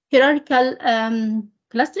hierarchical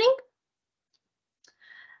clustering.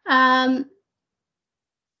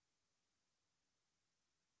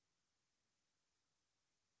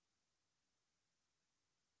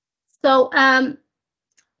 So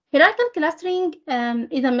hierarchical clustering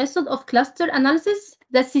is a method of cluster analysis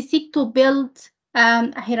that seeks to build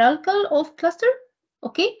a hierarchical of cluster.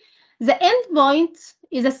 Okay, the endpoint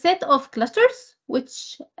is a set of clusters,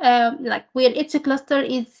 which like where each cluster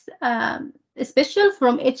is special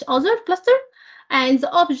from each other cluster, and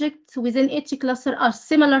the objects within each cluster are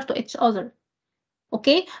similar to each other.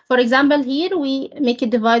 Okay, for example, here we make it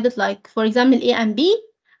divided like, for example, A and B,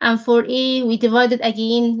 and for A we divide it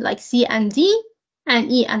again like C and D,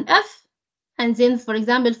 and E and F, and then for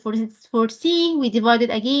example for C we divide it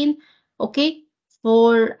again, okay,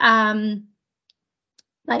 for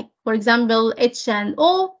like for example H and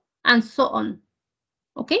O, and so on,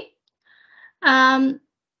 okay.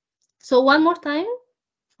 So one more time,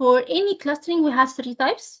 for any clustering we have three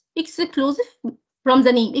types. Exclusive, from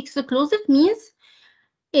the name, exclusive means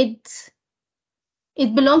it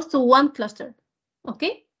belongs to one cluster,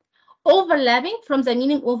 okay. Overlapping, from the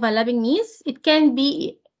meaning overlapping means it can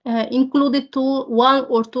be included to one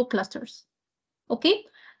or two clusters, okay.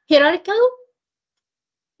 Hierarchical,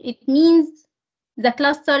 it means the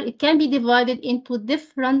cluster, it can be divided into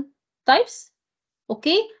different types,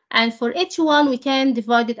 okay, and for each one we can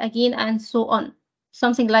divide it again and so on,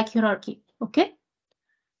 something like hierarchy, okay.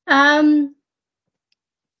 So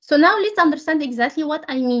now let's understand exactly what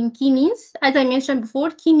I mean key means. As I mentioned before,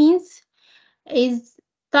 key means is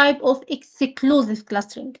type of exclusive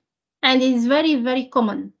clustering, and it is very, very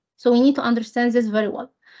common. So we need to understand this very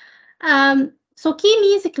well. So key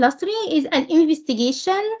means clustering is an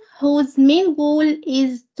investigation whose main goal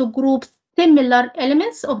is to group similar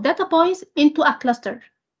elements of data points into a cluster,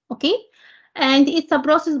 okay? And it's a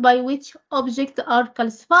process by which objects are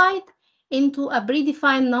classified into a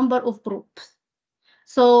predefined number of groups,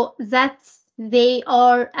 so that they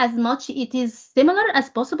are as much it is similar as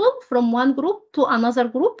possible from one group to another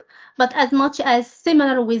group, but as much as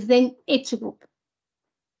similar within each group,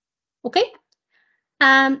 okay?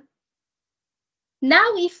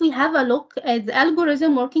 Now, if we have a look at the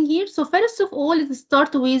algorithm working here, so first of all, let's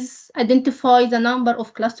start with identify the number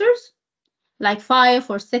of clusters, like 5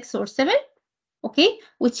 or 6 or 7, okay,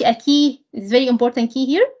 which a key is very important key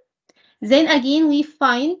here. Then again, we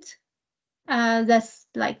find the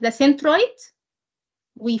centroid.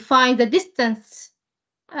 We find the distance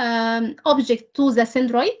object to the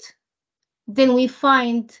centroid. Then we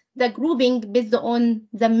find the grouping based on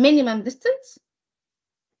the minimum distance,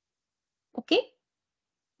 okay.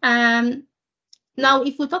 Now,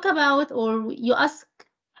 if we talk about, or you ask,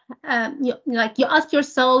 you ask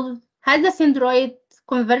yourself, has the centroid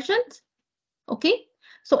convergent? Okay,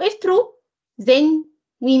 so if true, then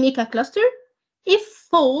we make a cluster. If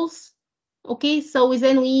false, okay, so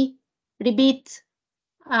then we repeat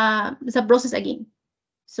the process again.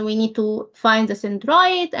 So we need to find the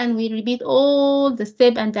centroid, and we repeat all the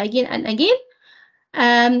step and again and again.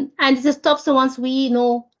 And this stops once we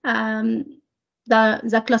know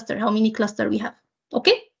the cluster, how many cluster we have,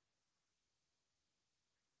 okay.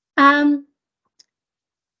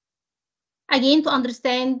 Again, to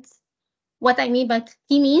understand what I mean by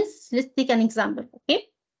key means, let's take an example, okay.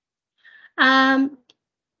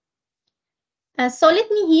 So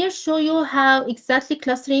let me here show you how exactly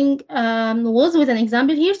clustering was with an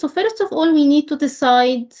example here. So first of all, we need to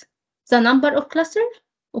decide the number of clusters,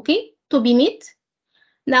 okay, to be met.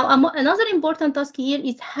 Now, another important task here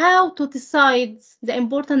is how to decide the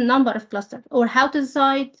important number of clusters, or how to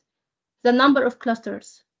decide the number of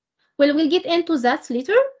clusters. Well, we'll get into that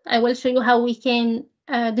later. I will show you how we can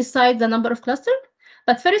decide the number of clusters.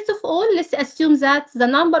 But first of all, let's assume that the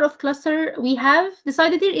number of clusters we have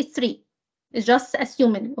decided here is 3. It's just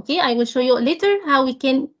assuming, okay? I will show you later how we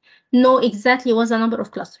can know exactly what's the number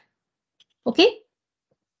of clusters, okay?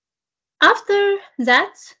 After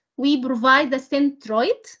that, we provide the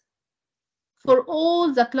centroid for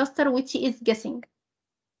all the cluster which is guessing,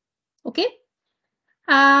 okay?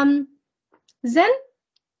 Then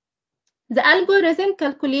the algorithm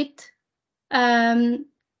calculate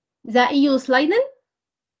the Euclidean,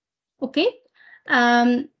 okay,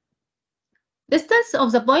 distance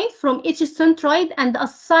of the point from each centroid and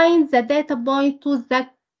assign the data point to the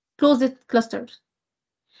closest cluster.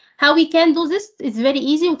 How we can do this is very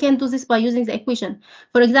easy. We can do this by using the equation.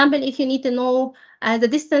 For example, if you need to know the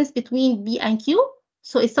distance between B and Q,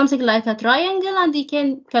 so it's something like a triangle, and you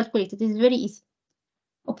can calculate it. It's very easy.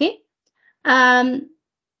 Okay.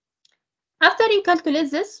 After you calculate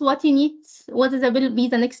this, what you need, what will be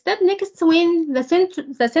the next step? Next, when the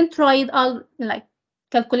centroid are like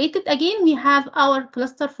calculated again, we have our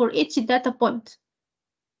cluster for each data point.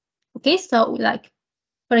 Okay, so like,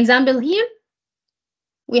 for example, here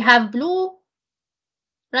we have blue,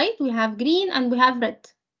 right? We have green and we have red.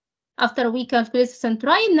 After we calculate the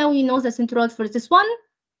centroid, now we know the centroid for this one,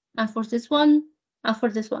 and for this one, and for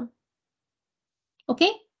this one.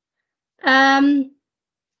 Okay.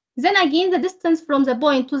 Then again, the distance from the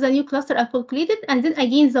point to the new cluster are calculated, and then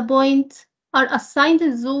again the points are assigned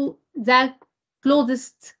to the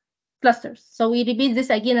closest clusters. So we repeat this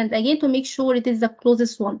again and again to make sure it is the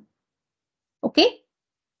closest one. Okay.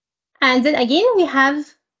 And then again, we have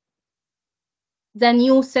the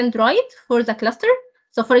new centroid for the cluster.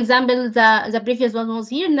 So for example, the previous one was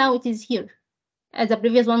here, now it is here. The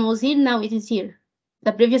previous one was here, now it is here.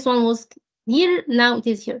 The previous one was here, now it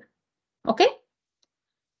is here. Okay.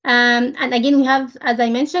 And again, we have, as I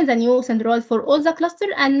mentioned, the new centroid for all the cluster.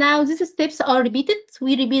 And now these steps are repeated.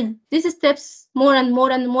 We repeat these steps more and more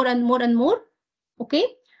and more and more and more. Okay.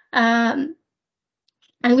 And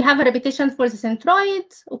we have a repetition for the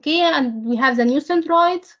centroid. Okay. And we have the new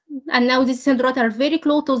centroid. And now these centroids are very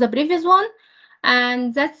close to the previous one.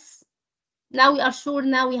 And that's, now we are sure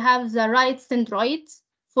now we have the right centroid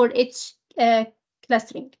for each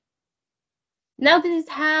clustering. Now this is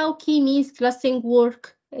how k-means clustering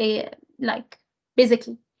work. Like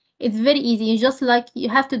basically it's very easy. You just like you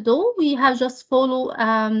have to do, we have just follow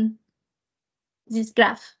this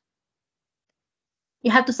graph. You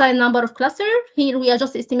have to find number of cluster. Here we are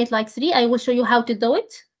just estimate like 3. I will show you how to do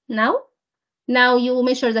it now. Now you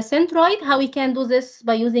measure the centroid. How we can do this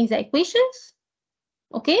by using the equations.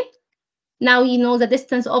 Okay. Now you know the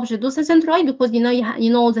distance object to the centroid, because you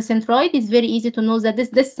know the centroid. It's very easy to know that this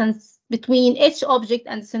distance between each object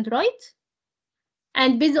and the centroid.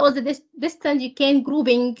 And based on the distance, you can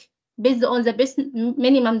grouping based on the best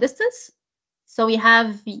minimum distance. So we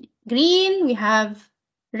have green, we have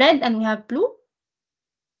red, and we have blue.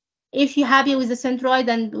 If you're happy with the centroid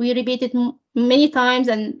and we repeat it many times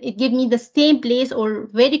and it gives me the same place or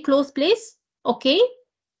very close place, okay,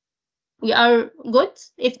 we are good.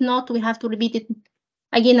 If not, we have to repeat it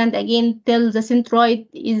again and again till the centroid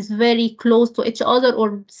is very close to each other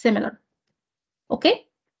or similar. Okay.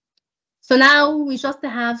 So now we just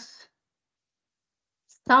have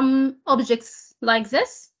some objects like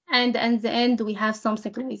this, and at the end we have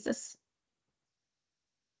something like this.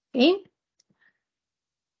 Okay.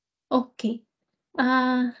 Okay.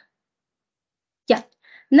 Yeah.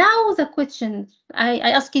 Now the question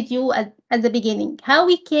I asked you at the beginning: how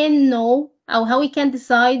we can know, or how we can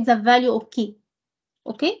decide the value of k,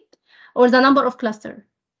 okay, or the number of cluster.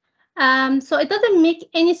 So it doesn't make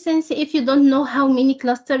any sense if you don't know how many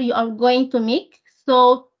cluster you are going to make.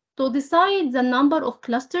 So to decide the number of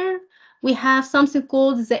cluster, we have something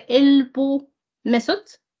called the elbow method.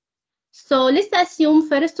 So let's assume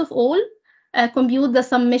first of all, compute the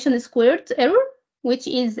summation squared error, which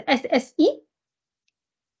is SSE.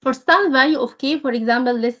 For some value of k, for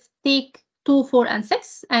example, let's take 2, 4, and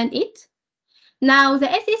 6, and 8. Now, the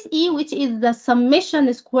SSE, which is the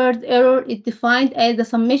summation squared error, is defined as the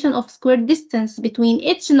summation of squared distance between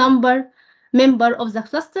each member of the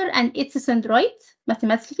cluster and its centroid,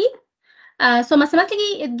 mathematically. So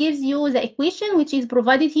mathematically, it gives you the equation, which is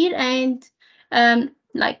provided here. And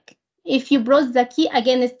like, if you plot the key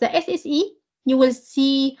against the SSE, you will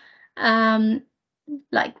see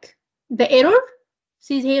like the error.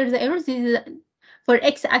 See here the error. This is for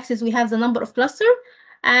x-axis, we have the number of cluster.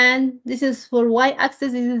 And this is for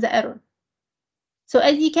y-axis, this is the error. So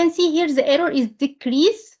as you can see here, the error is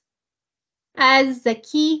decreased as the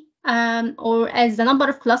key or as the number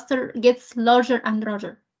of cluster gets larger and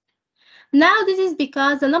larger. Now this is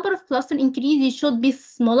because the number of cluster increase should be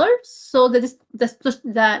smaller, so the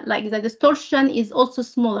distortion is also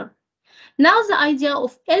smaller. Now the idea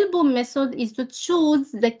of elbow method is to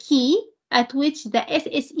choose the key at which the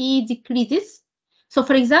SSE decreases. So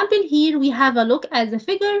for example, here we have a look at the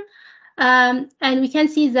figure, and we can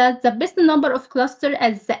see that the best number of cluster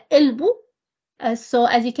as the elbow. So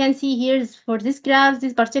as you can see here for this graph,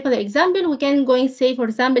 this particular example, we can go and say, for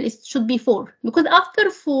example, it should be 4, because after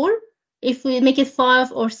 4, If we make it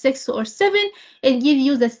 5 or 6 or 7, it gives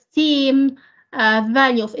you the same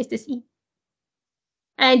value of SSE.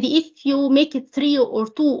 And if you make it 3 or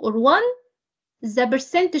 2 or 1, the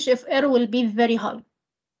percentage of error will be very high.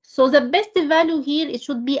 So the best value here, it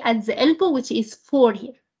should be at the elbow, which is 4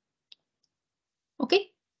 here.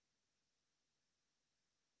 Okay.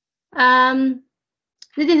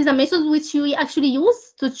 This is a method which we actually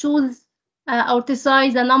use to choose or to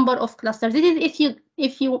size the number of clusters. This is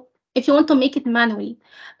if you want to make it manually.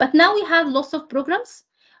 But now we have lots of programs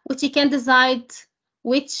which you can decide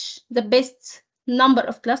which the best number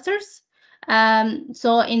of clusters.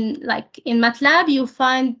 So in MATLAB, you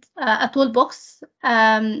find a toolbox.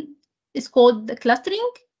 It's called the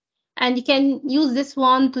clustering, and you can use this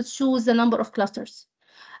one to choose the number of clusters.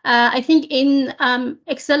 I think in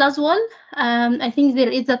Excel as well, I think there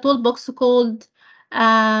is a toolbox called,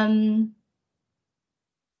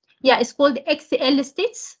 it's called XL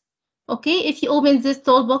states. Okay, if you open this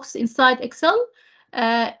toolbox inside Excel,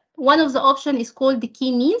 one of the options is called the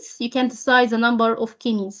key means. You can decide the number of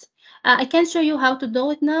key means. I can show you how to do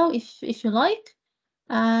it now if you like.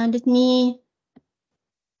 Let me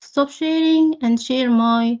stop sharing and share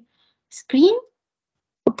my screen.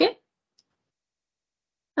 Okay.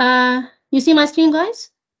 You see my screen, guys?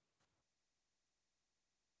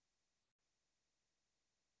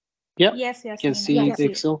 Yeah. Yes. You can see the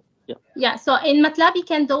Excel. Yeah. Yeah. So in MATLAB, you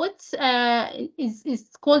can do it.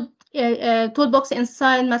 It's called toolbox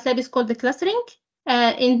inside MATLAB is called the clustering.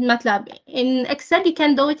 In MATLAB, in Excel, you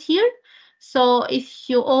can do it here. So if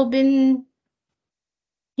you open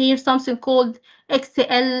here something called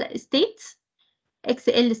XL states,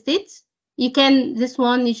 you can. This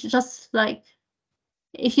one is just like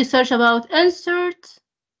if you search about insert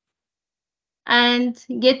and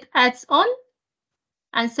get adds on,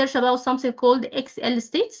 and search about something called XL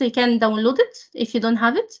state, so you can download it if you don't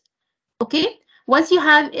have it. Okay, once you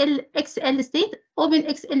have XL state, open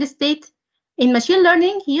XL state in machine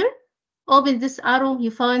learning here. Open this arrow,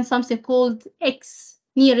 you find something called X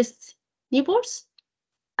nearest neighbors.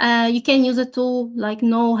 You can use it to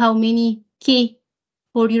know how many K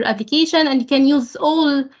for your application, and you can use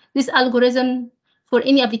all this algorithm for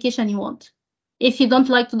any application you want. If you don't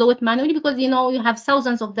like to do it manually, because you have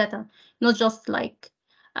thousands of data, not just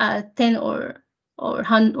 10 or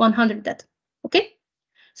 100 data. Okay,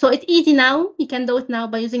 so it's easy now. You can do it now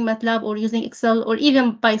by using MATLAB or using Excel or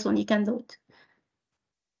even Python. You can do it.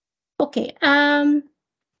 Okay,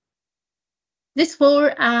 this for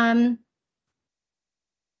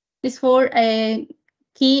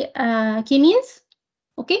key means.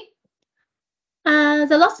 Okay,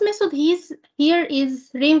 the last method here is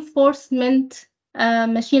reinforcement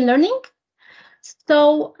machine learning.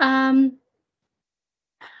 So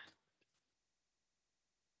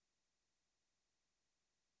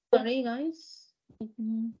sorry guys.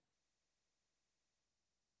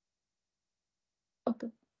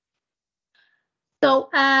 Okay. So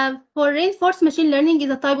for reinforced machine learning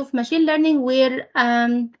is a type of machine learning where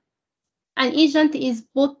an agent is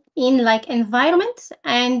put in environment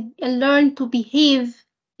and learn to behave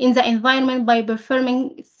in the environment by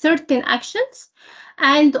performing certain actions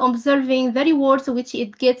and observing the rewards which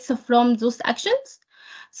it gets from those actions.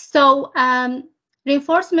 So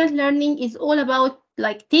reinforcement learning is all about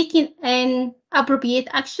taking an appropriate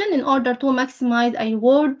action in order to maximize a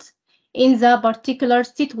reward in the particular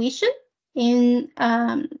situation in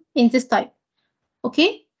this type.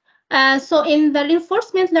 Okay. So in the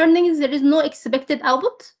reinforcement learning, there is no expected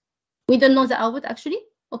output. We don't know the output actually.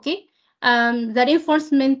 Okay. The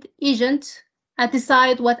reinforcement agent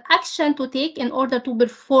decide what action to take in order to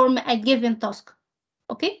perform a given task.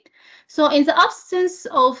 Okay. So in the absence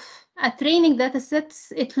of a training data set,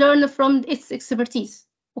 it learns from its expertise.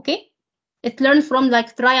 Okay. It learns from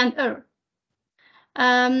try and error.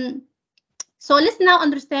 So let's now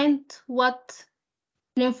understand what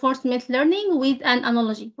reinforcement learning with an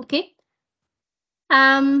analogy. Okay.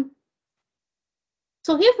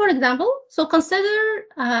 So here, for example, so consider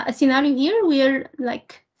a scenario here where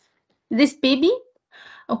this baby,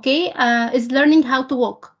 okay, is learning how to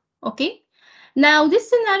walk. Okay. Now this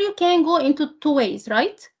scenario can go into two ways,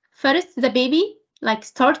 right? First, the baby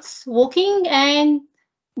starts walking and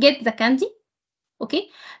get the candy. Okay.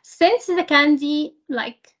 Since the candy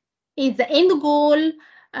is the end goal,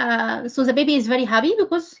 so the baby is very happy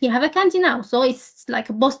because he have a candy now. So it's a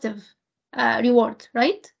positive reward,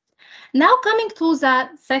 right? Now coming to the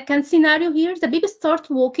second scenario here, the baby starts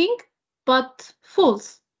walking but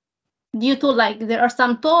falls due to there are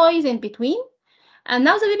some toys in between, and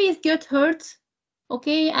now the baby get hurt,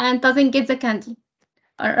 okay, and doesn't get the candy.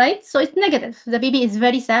 All right, so it's negative. The baby is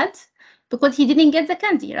very sad because he didn't get the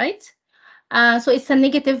candy, right? So it's a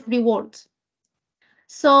negative reward.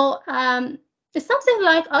 So it's something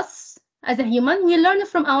like us as a human, we learn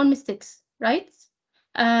from our mistakes, right?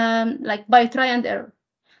 Like by try and error.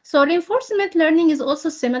 So reinforcement learning is also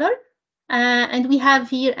similar. And we have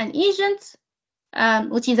here an agent,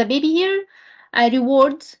 which is a baby here, a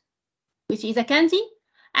reward, which is a candy,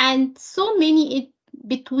 and so many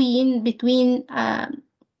between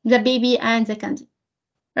the baby and the candy,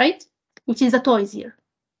 right? Which is the toys here.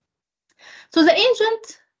 So the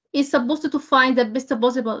agent is supposed to find the best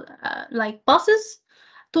possible like passes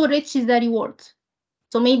to reach the reward.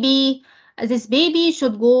 So maybe this baby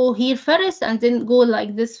should go here first and then go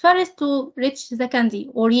like this first to reach the candy,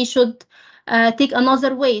 or he should take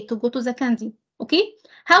another way to go to the candy. Okay,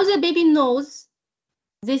 how the baby knows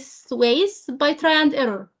these ways? By try and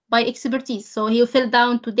error, by expertise. So he will fall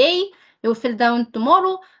down today, he will fall down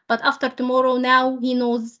tomorrow, but after tomorrow, now he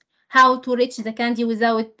knows how to reach the candy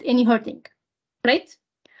without any hurting, right?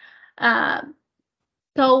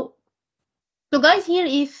 So guys, here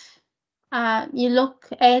if you look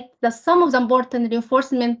at some of the important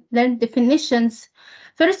reinforcement learned definitions,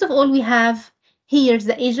 first of all, we have here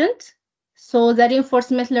the agent. So the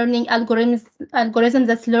reinforcement learning algorithms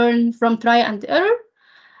that learn from try and error.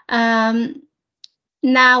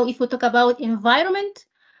 Now, if we talk about environment,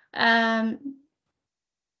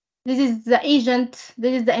 this is the agent.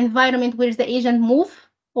 This is the environment where the agent move,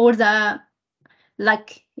 or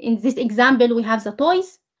like in this example, we have the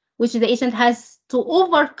toys, which the agent has to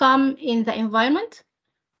overcome in the environment,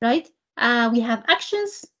 right? We have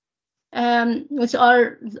actions, which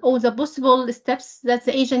are all the possible steps that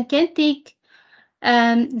the agent can take.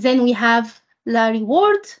 Then we have the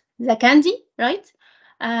reward, the candy, right?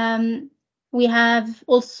 We have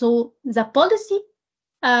also the policy,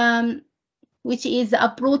 which is the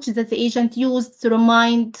approach that the agent used to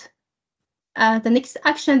remind the next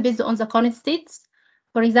action based on the current states.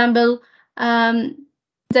 For example,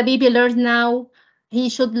 the baby learns now he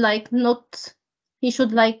should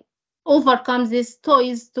overcome these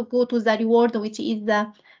toys to go to the reward, which is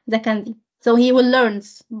the candy. So he will learn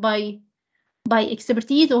by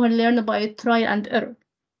expertise, or learn by trial and error.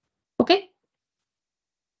 Okay.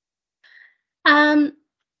 Now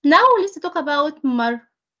let's talk about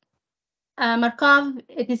Markov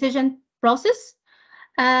decision process.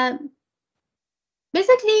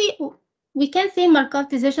 Basically, we can say Markov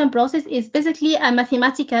decision process is basically a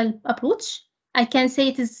mathematical approach. I can say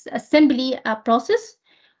it is simply a process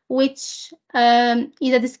which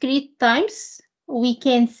is a discrete times. We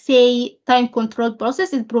can say time controlled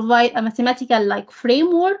process. It provides a mathematical like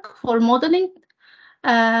framework for modeling,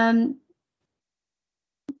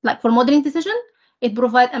 like for modeling decision. It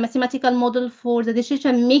provides a mathematical model for the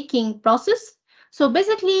decision-making process. So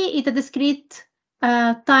basically, it's a discrete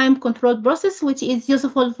time-controlled process, which is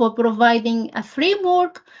useful for providing a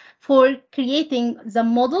framework for creating the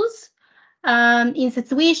models in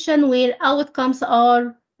situation where outcomes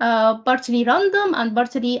are partially random and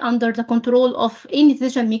partially under the control of any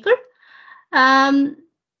decision maker.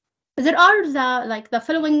 There are the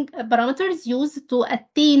following parameters used to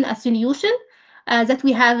attain a solution. That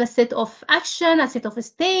we have a set of action, a set of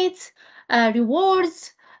states,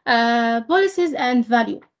 rewards, policies, and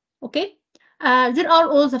value. Okay, there are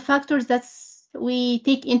all the factors that we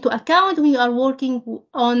take into account when we are working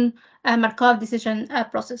on a Markov decision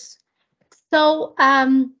process. So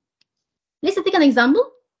let's take an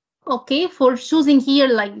example. Okay, for choosing here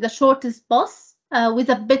like the shortest path with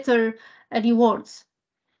a better rewards.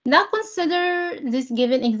 Now consider this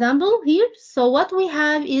given example here. So what we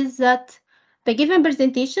have is that the given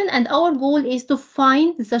presentation, and our goal is to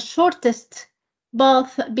find the shortest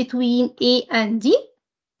path between A and D,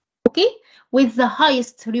 okay, with the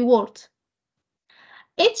highest reward.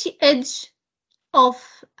 Each edge of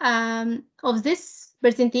this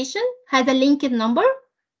presentation has a linked number,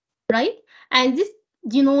 right? And this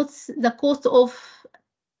denotes the cost of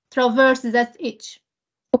traverse that edge,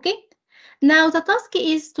 okay? Now the task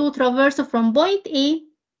is to traverse from point A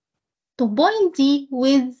to point D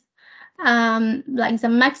with like the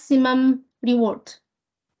maximum reward.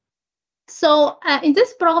 So in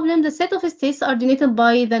this problem, the set of states are denoted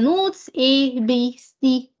by the nodes A, B,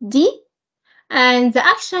 C, D, and the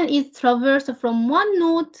action is traversed from one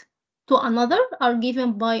node to another are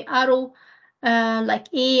given by arrow like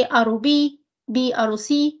A, arrow B, B, arrow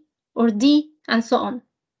C, or D, and so on.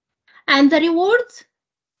 And the reward,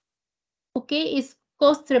 okay, is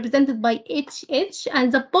cost represented by each edge,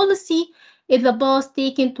 and the policy is the path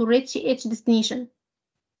taken to reach each destination.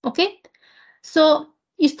 Okay, so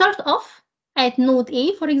you start off at node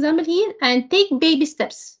A, for example, here, and take baby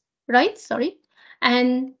steps, right?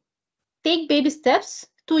 And take baby steps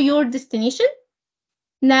to your destination.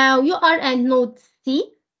 Now you are at node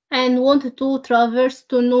C and want to traverse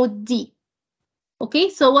to node D. Okay,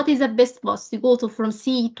 so what is the best bus? You go to from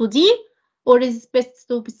C to D, or is it best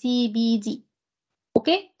to C, B, D?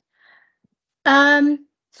 Okay.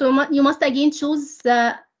 So you must again choose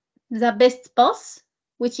the best bus,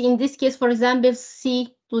 which in this case, for example,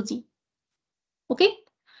 C to D. Okay.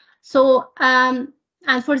 So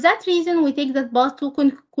and for that reason, we take that bus to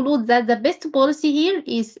conclude that the best policy here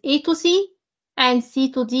is A to C and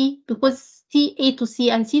C to D, because A to C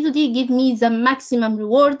and C to D give me the maximum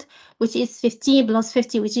reward, which is 15 plus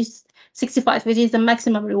 50, which is 65, which is the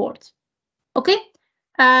maximum reward. Okay.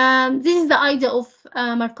 This is the idea of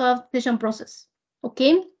Markov decision process.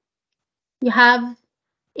 Okay. You have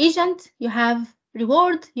agent, you have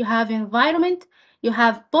reward, you have environment, you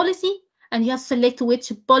have policy, and you have to select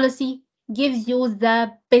which policy gives you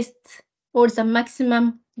the best or the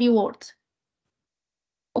maximum reward.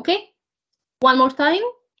 Okay, one more time.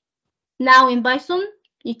 Now in Python,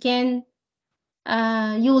 you can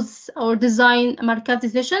use or design a Markov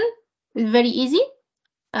decision. It's very easy.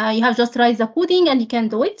 You have just write the coding and you can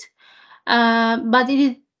do it. But it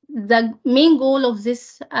is the main goal of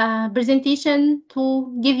this presentation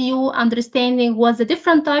to give you understanding what the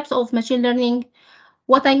different types of machine learning,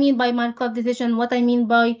 what I mean by Markov decision, what I mean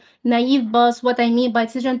by naive bus, what I mean by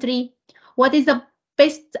decision tree, what is the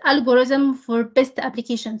best algorithm for best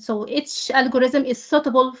application. So each algorithm is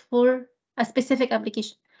suitable for a specific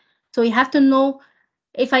application. So you have to know,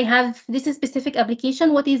 if I have this specific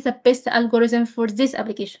application, what is the best algorithm for this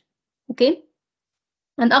application. Okay.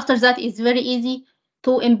 And after that, it's very easy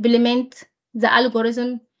to implement the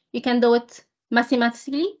algorithm. You can do it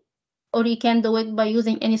mathematically, or you can do it by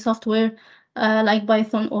using any software like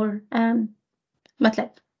Python or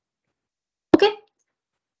MATLAB. Okay.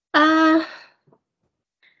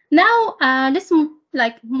 Now let's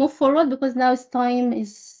move forward, because now it's time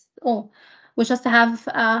is we just have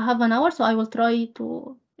an hour, so I will try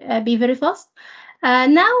to be very fast.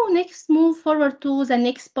 Now next move forward to the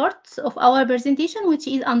next part of our presentation, which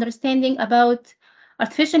is understanding about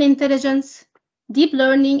artificial intelligence, deep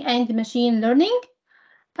learning, and machine learning.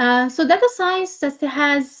 So data science that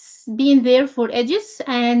has been there for ages,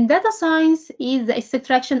 and data science is the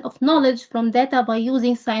extraction of knowledge from data by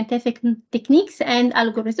using scientific techniques and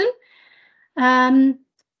algorithms.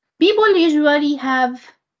 People usually have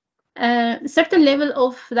a certain level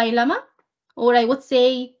of dilemma, or I would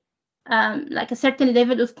say like a certain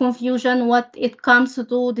level of confusion when it comes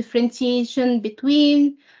to differentiation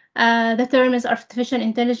between the terms artificial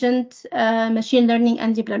intelligence, machine learning,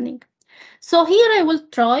 and deep learning. So here I will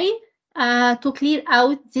try to clear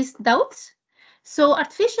out these doubts. So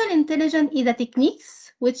artificial intelligence is a technique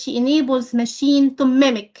which enables machine to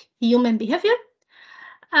mimic human behavior.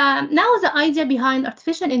 Now the idea behind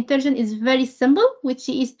artificial intelligence is very simple, which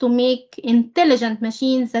is to make intelligent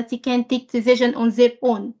machines that can take decisions on their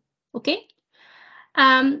own. Okay.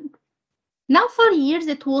 Now for years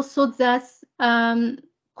it was thought that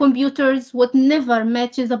computers would never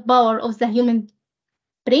match the power of the human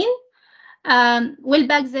brain. Well,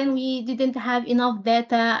 back then we didn't have enough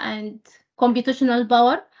data and computational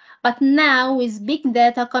power, but now with big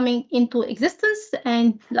data coming into existence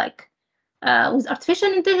and with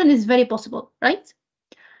artificial intelligence is very possible, right?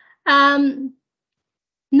 Now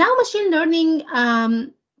machine learning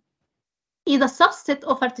is a subset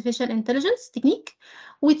of artificial intelligence technique,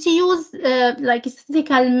 which use a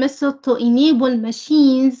statistical method to enable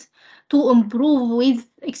machines to improve with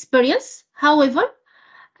experience. However,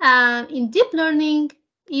 in deep learning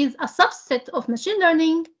is a subset of machine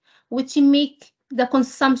learning, which make the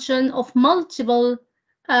consumption of multiple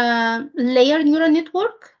layer neural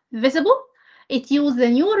network visible. It uses the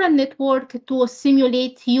neural network to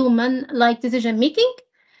simulate human-like decision making.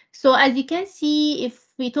 So as you can see, if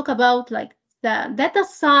we talk about the data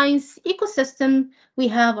science ecosystem, we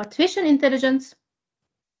have artificial intelligence,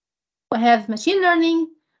 we have machine learning,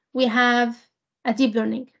 we have a deep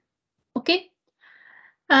learning. Okay.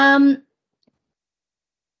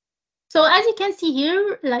 So as you can see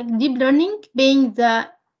here, deep learning being the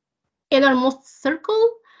innermost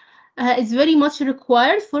circle is very much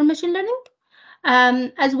required for machine learning,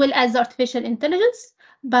 as well as artificial intelligence.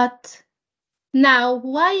 But now,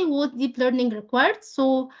 why would deep learning required?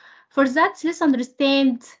 So for that, let's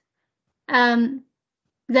understand the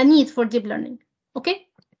need for deep learning. Okay.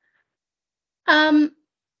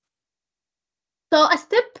 So a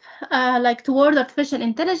step toward artificial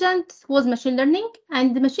intelligence was machine learning,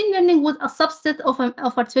 and the machine learning was a subset of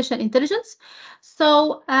artificial intelligence.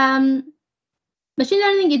 So machine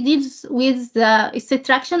learning, it deals with the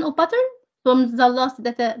extraction of pattern from the lost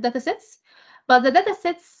data sets but the data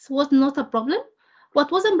sets was not a problem. What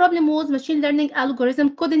was a problem was machine learning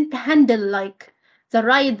algorithm couldn't handle like the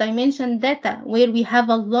right dimension data where we have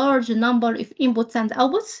a large number of inputs and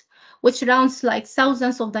outputs, which runs like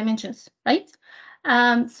thousands of dimensions, right?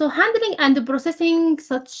 So handling and processing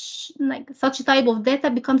such type of data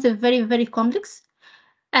becomes a very complex.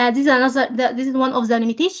 This is one of the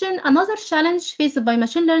limitation. Another challenge faced by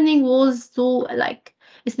machine learning was to like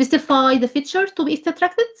specify the feature to be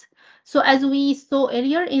extracted. So as we saw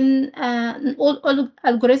earlier in all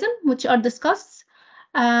algorithms which are discussed,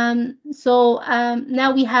 now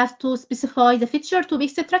we have to specify the feature to be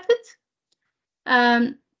extracted,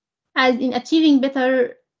 as in achieving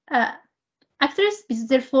better accuracy,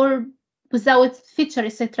 therefore without feature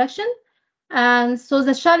extraction. And so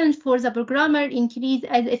the challenge for the programmer increase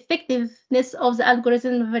as effectiveness of the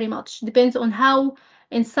algorithm very much. Depends on how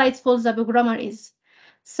insightful the programmer is.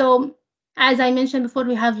 So as I mentioned before,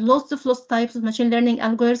 we have lots of types of machine learning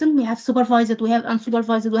algorithm. We have supervised, we have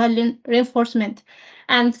unsupervised, we have reinforcement.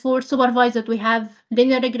 And for supervised, we have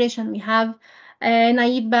linear regression, we have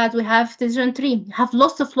naive Bayes, we have decision tree. We have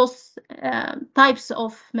lots of types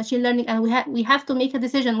of machine learning, and we have to make a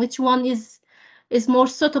decision which one is more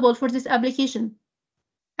suitable for this application.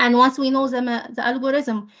 And once we know the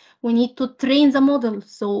algorithm, we need to train the model.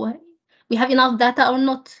 So we have enough data or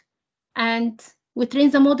not. And we train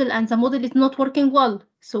the model and the model is not working well.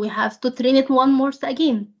 So we have to train it one more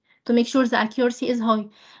again to make sure the accuracy is high.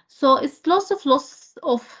 So it's lots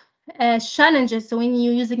of challenges when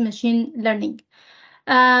you're using machine learning.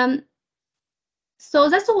 So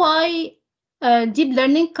that's why deep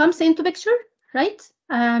learning comes into picture, right?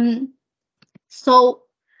 So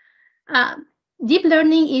deep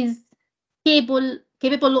learning is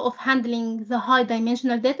capable of handling the high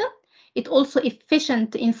dimensional data. It's also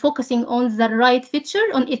efficient in focusing on the right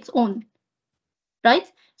feature on its own, right?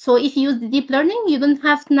 So if you use the deep learning, you don't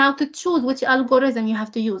have now to choose which algorithm you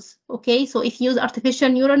have to use, okay? So if you use artificial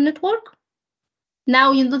neural network,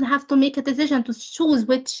 now you don't have to make a decision to choose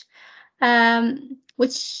which machine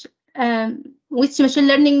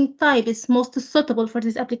learning type is most suitable for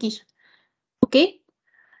this application, okay?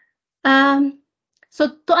 So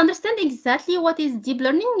to understand exactly what is deep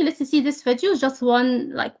learning, let's see this video, just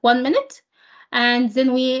 1 minute, and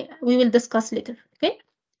then we will discuss later, okay?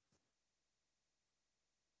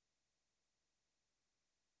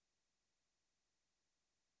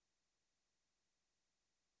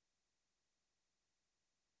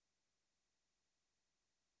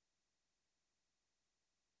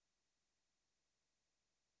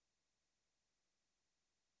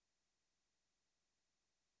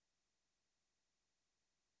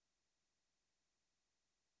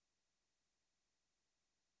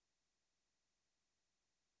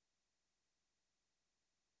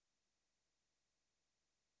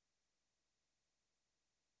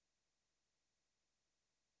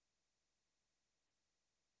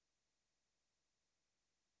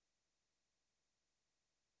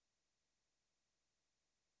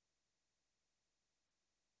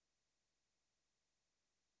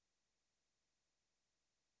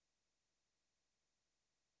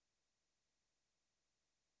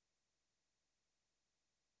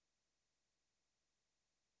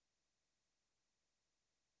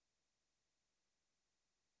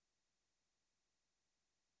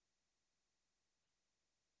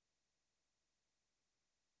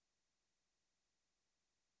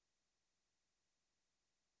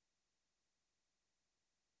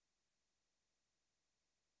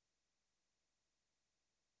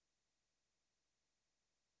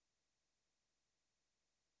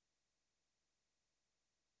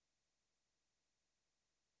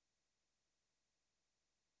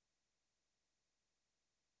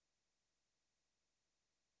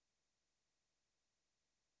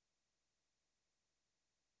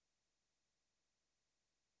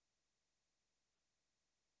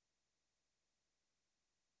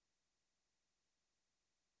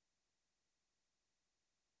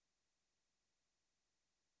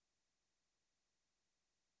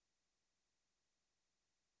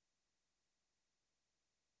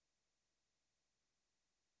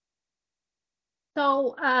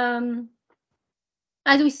 So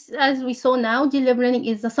as we saw now, deep learning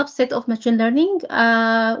is a subset of machine learning,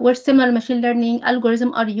 where similar machine learning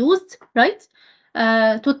algorithms are used, right,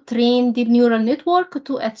 to train deep neural network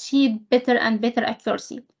to achieve better and better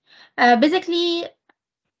accuracy. Basically,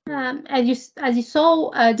 as you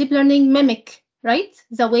saw, deep learning mimic, right,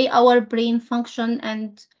 the way our brain function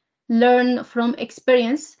and learn from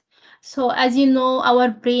experience. So as you know, our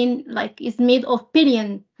brain is made of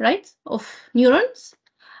billion, right, of neurons.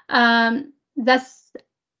 That's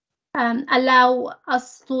allow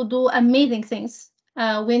us to do amazing things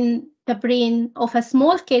when the brain of a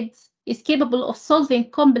small kid is capable of solving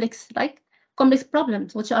complex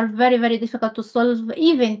problems, which are very, very difficult to solve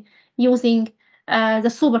even using the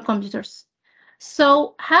supercomputers.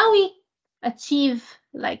 So how we achieve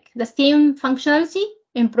the same functionality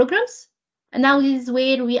in programs? And now is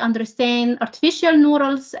where we understand artificial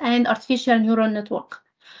neurals and artificial neural network.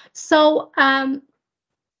 So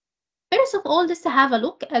first of all, just to have a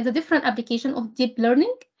look at the different application of deep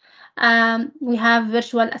learning. We have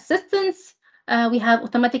virtual assistants, we have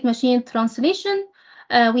automatic machine translation,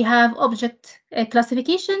 we have object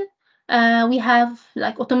classification, we have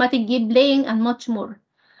automatic game playing, and much more.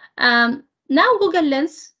 Now Google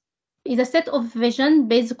Lens is a set of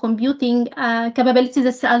vision-based computing capabilities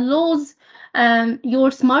that allows your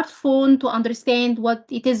smartphone to understand what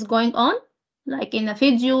it is going on, like in a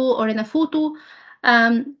video or in a photo.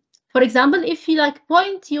 For example, if you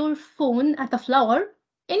point your phone at a flower,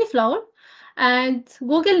 any flower, and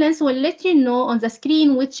Google Lens will let you know on the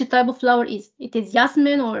screen which type of flower is. It is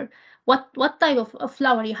jasmine or what type of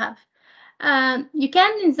flower you have. You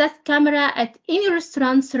can insert camera at any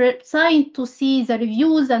restaurant site to see the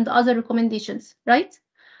reviews and other recommendations, right?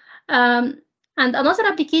 And another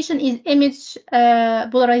application is image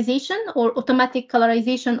polarization or automatic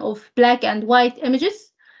colorization of black and white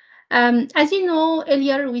images. As you know,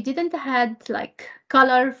 earlier we didn't had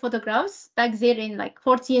color photographs back there in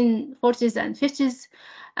 1440s and 50s.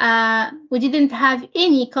 We didn't have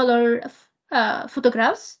any color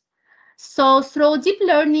photographs. So through deep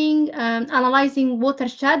learning, analyzing water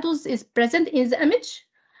shadows is present in the image.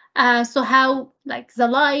 So how the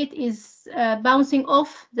light is bouncing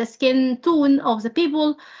off the skin tone of the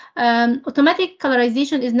people. Automatic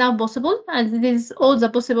colorization is now possible, and it is also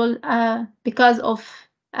possible because of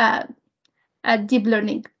deep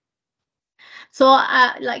learning. So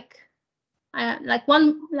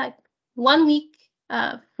one week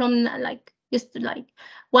from just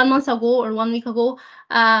 1 month ago or 1 week ago,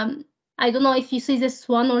 I don't know if you see this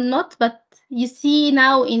one or not, but you see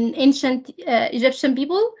now in ancient Egyptian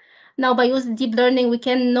people, now by using deep learning, we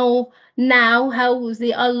can know now how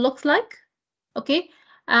they all look like. Okay,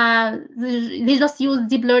 they just use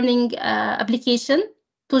deep learning application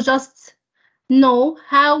to just know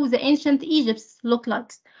how the ancient Egypts look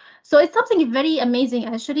like. So it's something very amazing,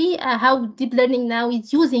 actually, how deep learning now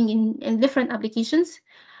is using in different applications.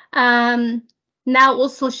 Now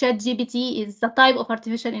also ChatGPT is a type of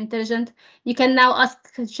artificial intelligence. You can now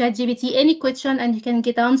ask ChatGPT any question and you can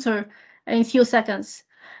get answer in a few seconds.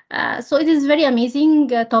 So it is very amazing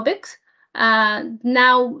topic.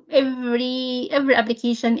 Now every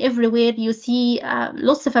application, everywhere you see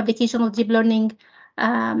lots of application of deep learning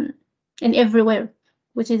and everywhere,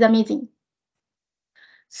 which is amazing.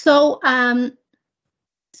 So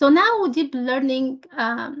so now deep learning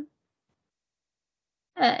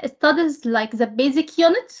studies the basic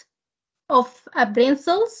unit of brain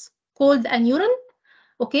cells called a neuron.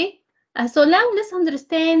 Okay, so now let's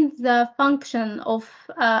understand the function of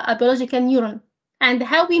a biological neuron and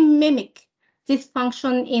how we mimic this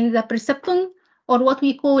function in the perceptron, or what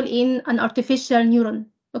we call in an artificial neuron.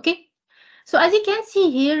 Okay, so as you can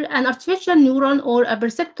see here, an artificial neuron or a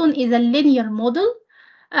perceptron is a linear model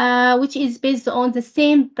which is based on the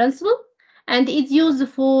same principle, and it's used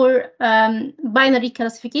for binary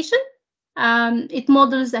classification. It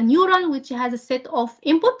models a neuron which has a set of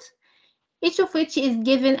inputs, each of which is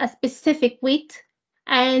given a specific weight,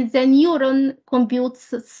 and the neuron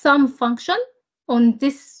computes some function on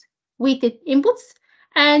this weighted inputs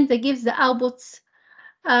and gives the outputs.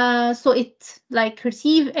 So it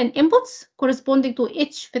receive an inputs corresponding to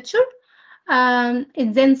each feature.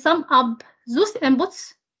 It then sum up those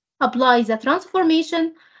inputs, applies a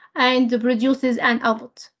transformation, and produces an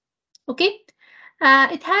output. Okay,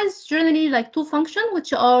 it has generally two functions,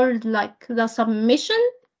 which are the summation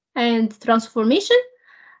and transformation.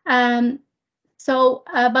 But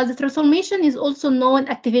the transformation is also known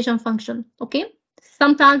activation function. Okay,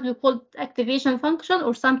 sometimes we call it activation function,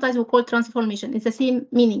 or sometimes we call it transformation. It's the same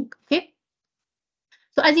meaning. Okay,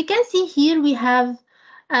 so as you can see here, we have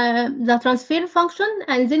the transfer function,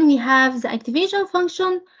 and then we have the activation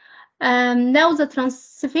function. Now the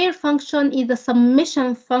transfer function is the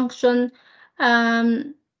summation function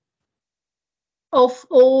of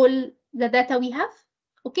all the data we have.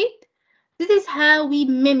 Okay, this is how we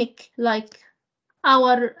mimic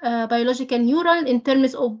our biological neuron in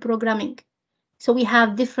terms of programming. So we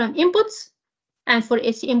have different inputs, and for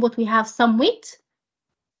each input we have some weight.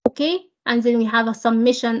 Okay, and then we have a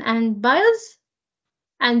summation and bias,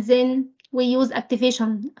 and then we use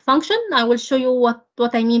activation function. I will show you what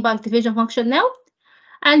I mean by activation function now.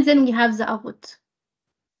 and then we have the output.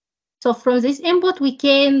 So from this input, we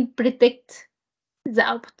can predict the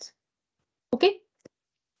output. Okay.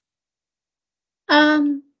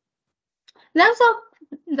 Now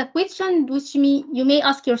the question which you may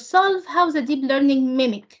ask yourself, how the deep learning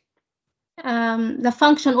mimic the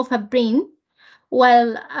function of a brain?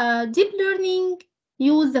 Well, deep learning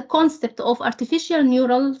use the concept of artificial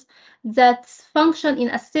neurons that function in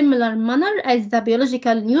a similar manner as the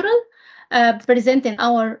biological neural present in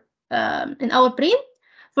our brain.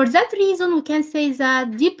 For that reason, we can say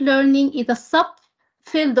that deep learning is a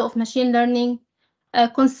subfield of machine learning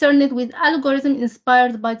concerned with algorithms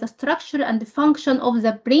inspired by the structure and the function of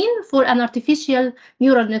the brain for an artificial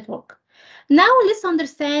neural network. Now let's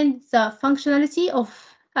understand the functionality of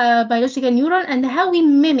biological neuron and how we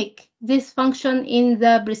mimic this function in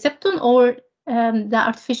the perceptron or the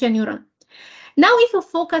artificial neuron. Now if you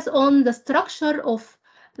focus on the structure of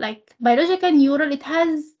like biological neuron, it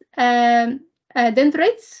has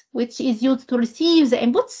dendrites, which is used to receive the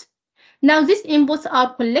inputs. Now these inputs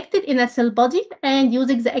are collected in a cell body and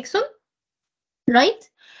using the axon, right?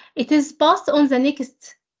 It is passed on the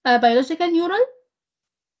next biological neuron.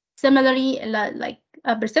 Similarly, like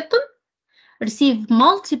a perceptron, receive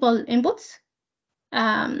multiple inputs,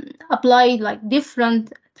 apply like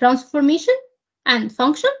different transformation and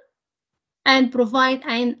function, and provide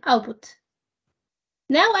an output.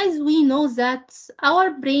 Now, as we know that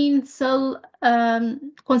our brain cell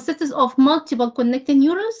consists of multiple connected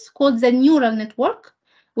neurons called the neural network.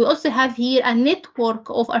 We also have here a network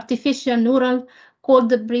of artificial neural called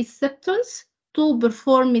the perceptrons to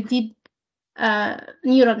perform a deep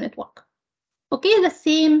neural network. Okay, the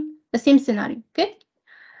same scenario. Okay.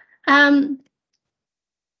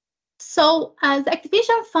 So the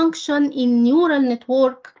activation function in neural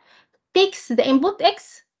network takes the input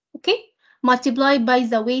X, okay, multiplied by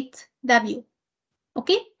the weight W.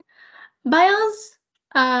 Okay. BIAS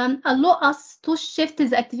allow us to shift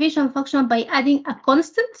the activation function by adding a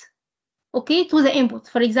constant, okay, to the input.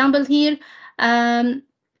 For example, here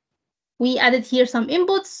we added here some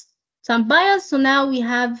inputs, some bias. So now we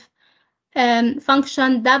have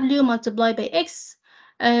function W multiplied by X,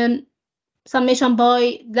 summation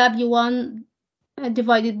by W1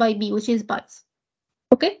 divided by B, which is bias.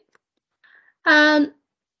 Okay.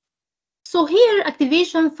 So here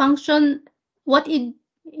activation function, what it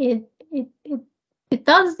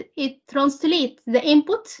does, it translates the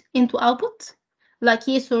input into output, like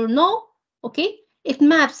yes or no. Okay. It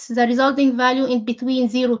maps the resulting value in between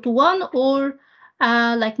 0 to 1 or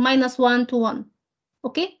like -1 to 1.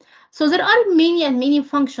 Okay. So there are many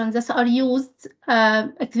functions that are used,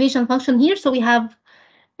 activation function here. So we have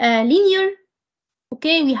linear,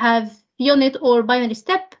 okay, we have unit or binary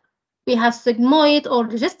step, we have sigmoid or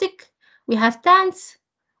logistic, we have TANS,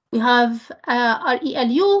 we have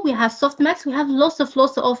ReLU, we have softmax, we have lots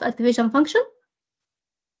of activation function.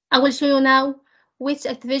 I will show you now which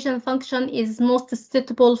activation function is most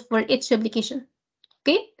suitable for each application.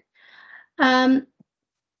 Okay.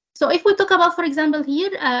 So if we talk about, for example,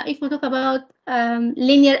 here, if we talk about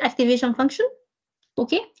linear activation function,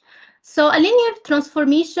 okay. So a linear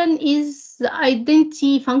transformation is the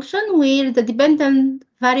identity function where the dependent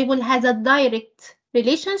variable has a direct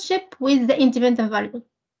relationship with the independent variable.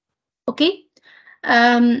 Okay.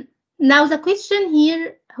 Now the question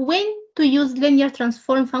here, when to use linear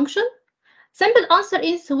transform function? Simple answer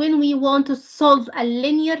is when we want to solve a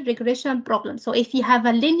linear regression problem. So if you have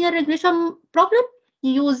a linear regression problem,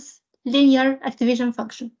 you use linear activation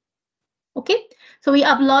function. Okay, so we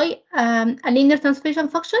apply a linear transformation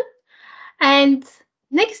function, and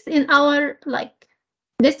next in our like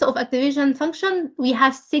list of activation function, we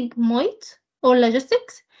have sigmoid or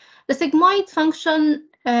logistics. The sigmoid function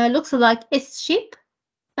looks like S shape,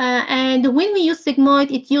 and when we use sigmoid,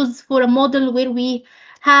 it's used for a model where we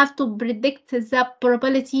have to predict the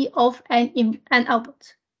probability of an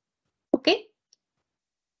output. Okay,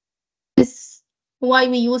 this is why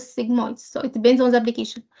we use sigmoids. So it depends on the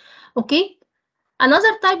application. Okay,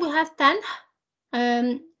 another type we have TAN.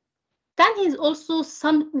 TAN is also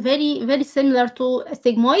some very similar to a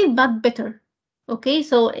sigmoid but better. Okay,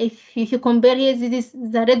 so if you compare here,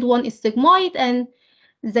 the red one is sigmoid and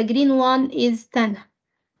the green one is TAN.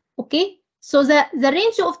 Okay, so the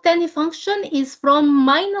range of TAN function is from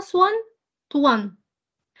 -1 to 1,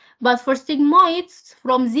 but for sigmoids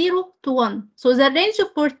from 0 to 1. So the range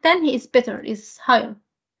for TAN is better, is higher.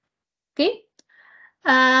 Okay.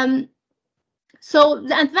 So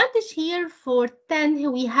the advantage here for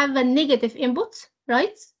TAN, we have a negative input,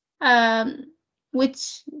 right?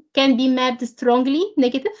 Which can be mapped strongly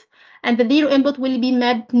negative, and the 0 input will be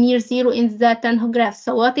mapped near 0 in the TAN graph.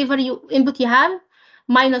 So whatever input you have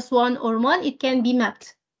 -1 or 1, it can be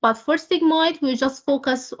mapped. But for sigmoid, we just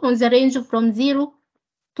focus on the range from 0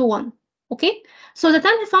 to 1. Okay, so the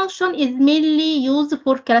tan function is mainly used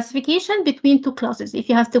for classification between two classes. If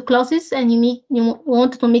you have two classes and you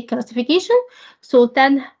want to make classification, so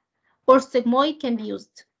tan or sigmoid can be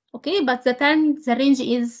used. Okay, but the range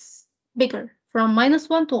is bigger, from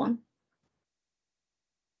 -1 to 1.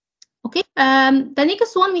 Okay, the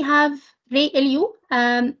next one we have ReLU.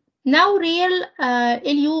 Now real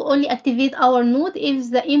LU only activate our node if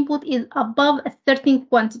the input is above a certain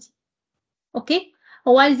quantity. Okay,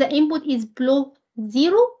 while the input is below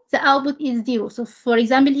 0, the output is 0. So for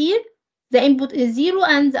example here, the input is 0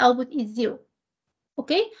 and the output is 0.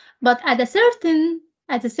 Okay, but at a certain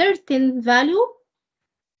value,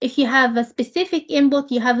 if you have a specific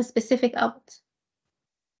input, you have a specific output.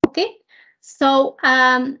 Okay, so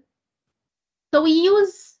so we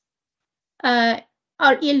use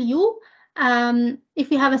ReLU if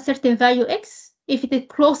we have a certain value x. If it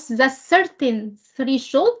crosses a certain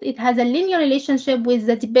threshold, it has a linear relationship with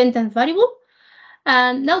the dependent variable.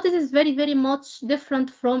 And now this is very, very much different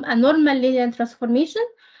from a normal linear transformation.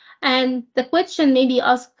 And the question may be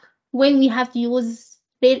asked when we have to use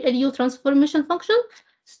ReLU transformation function.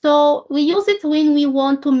 So we use it when we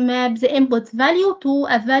want to map the input value to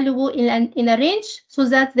a variable in a range, so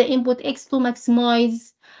that the input x to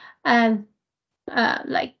maximize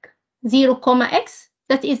like 0, x,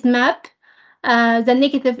 that is map the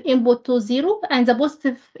negative input to 0 and the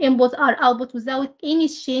positive input are output without any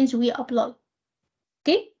change we apply.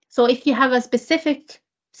 Okay, so if you have a specific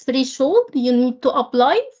threshold you need to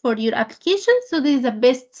apply for your application, so this is the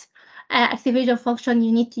best activation function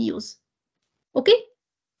you need to use. Okay,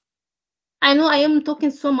 I know I am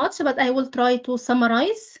talking so much, but I will try to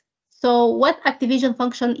summarize. So what activation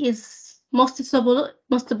function is most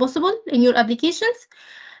possible in your applications?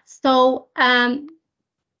 So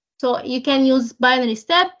so you can use binary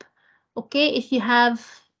step. Okay, if you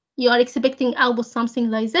are expecting output something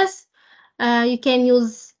like this, you can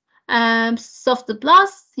use soft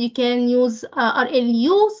plus, you can use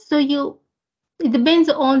ReLU. So it depends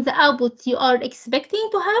on the output you are expecting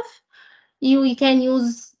to have. You can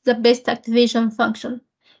use the best activation function.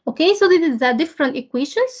 Okay, so this is the different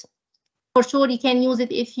equations. For sure, you can use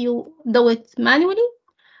it if you do it manually.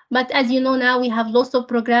 But as you know now, we have lots of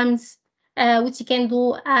programs which can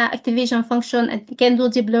do activation function and can do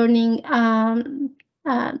deep learning.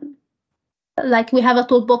 Like we have a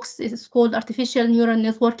toolbox, it's called artificial neural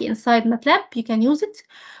network inside MATLAB. You can use it,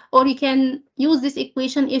 or you can use this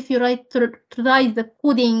equation if you write the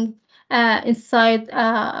coding inside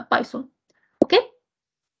Python. Okay.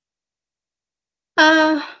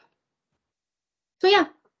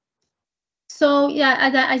 So yeah,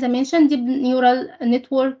 as I mentioned, deep neural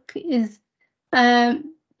network is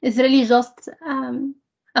really just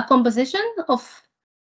a composition of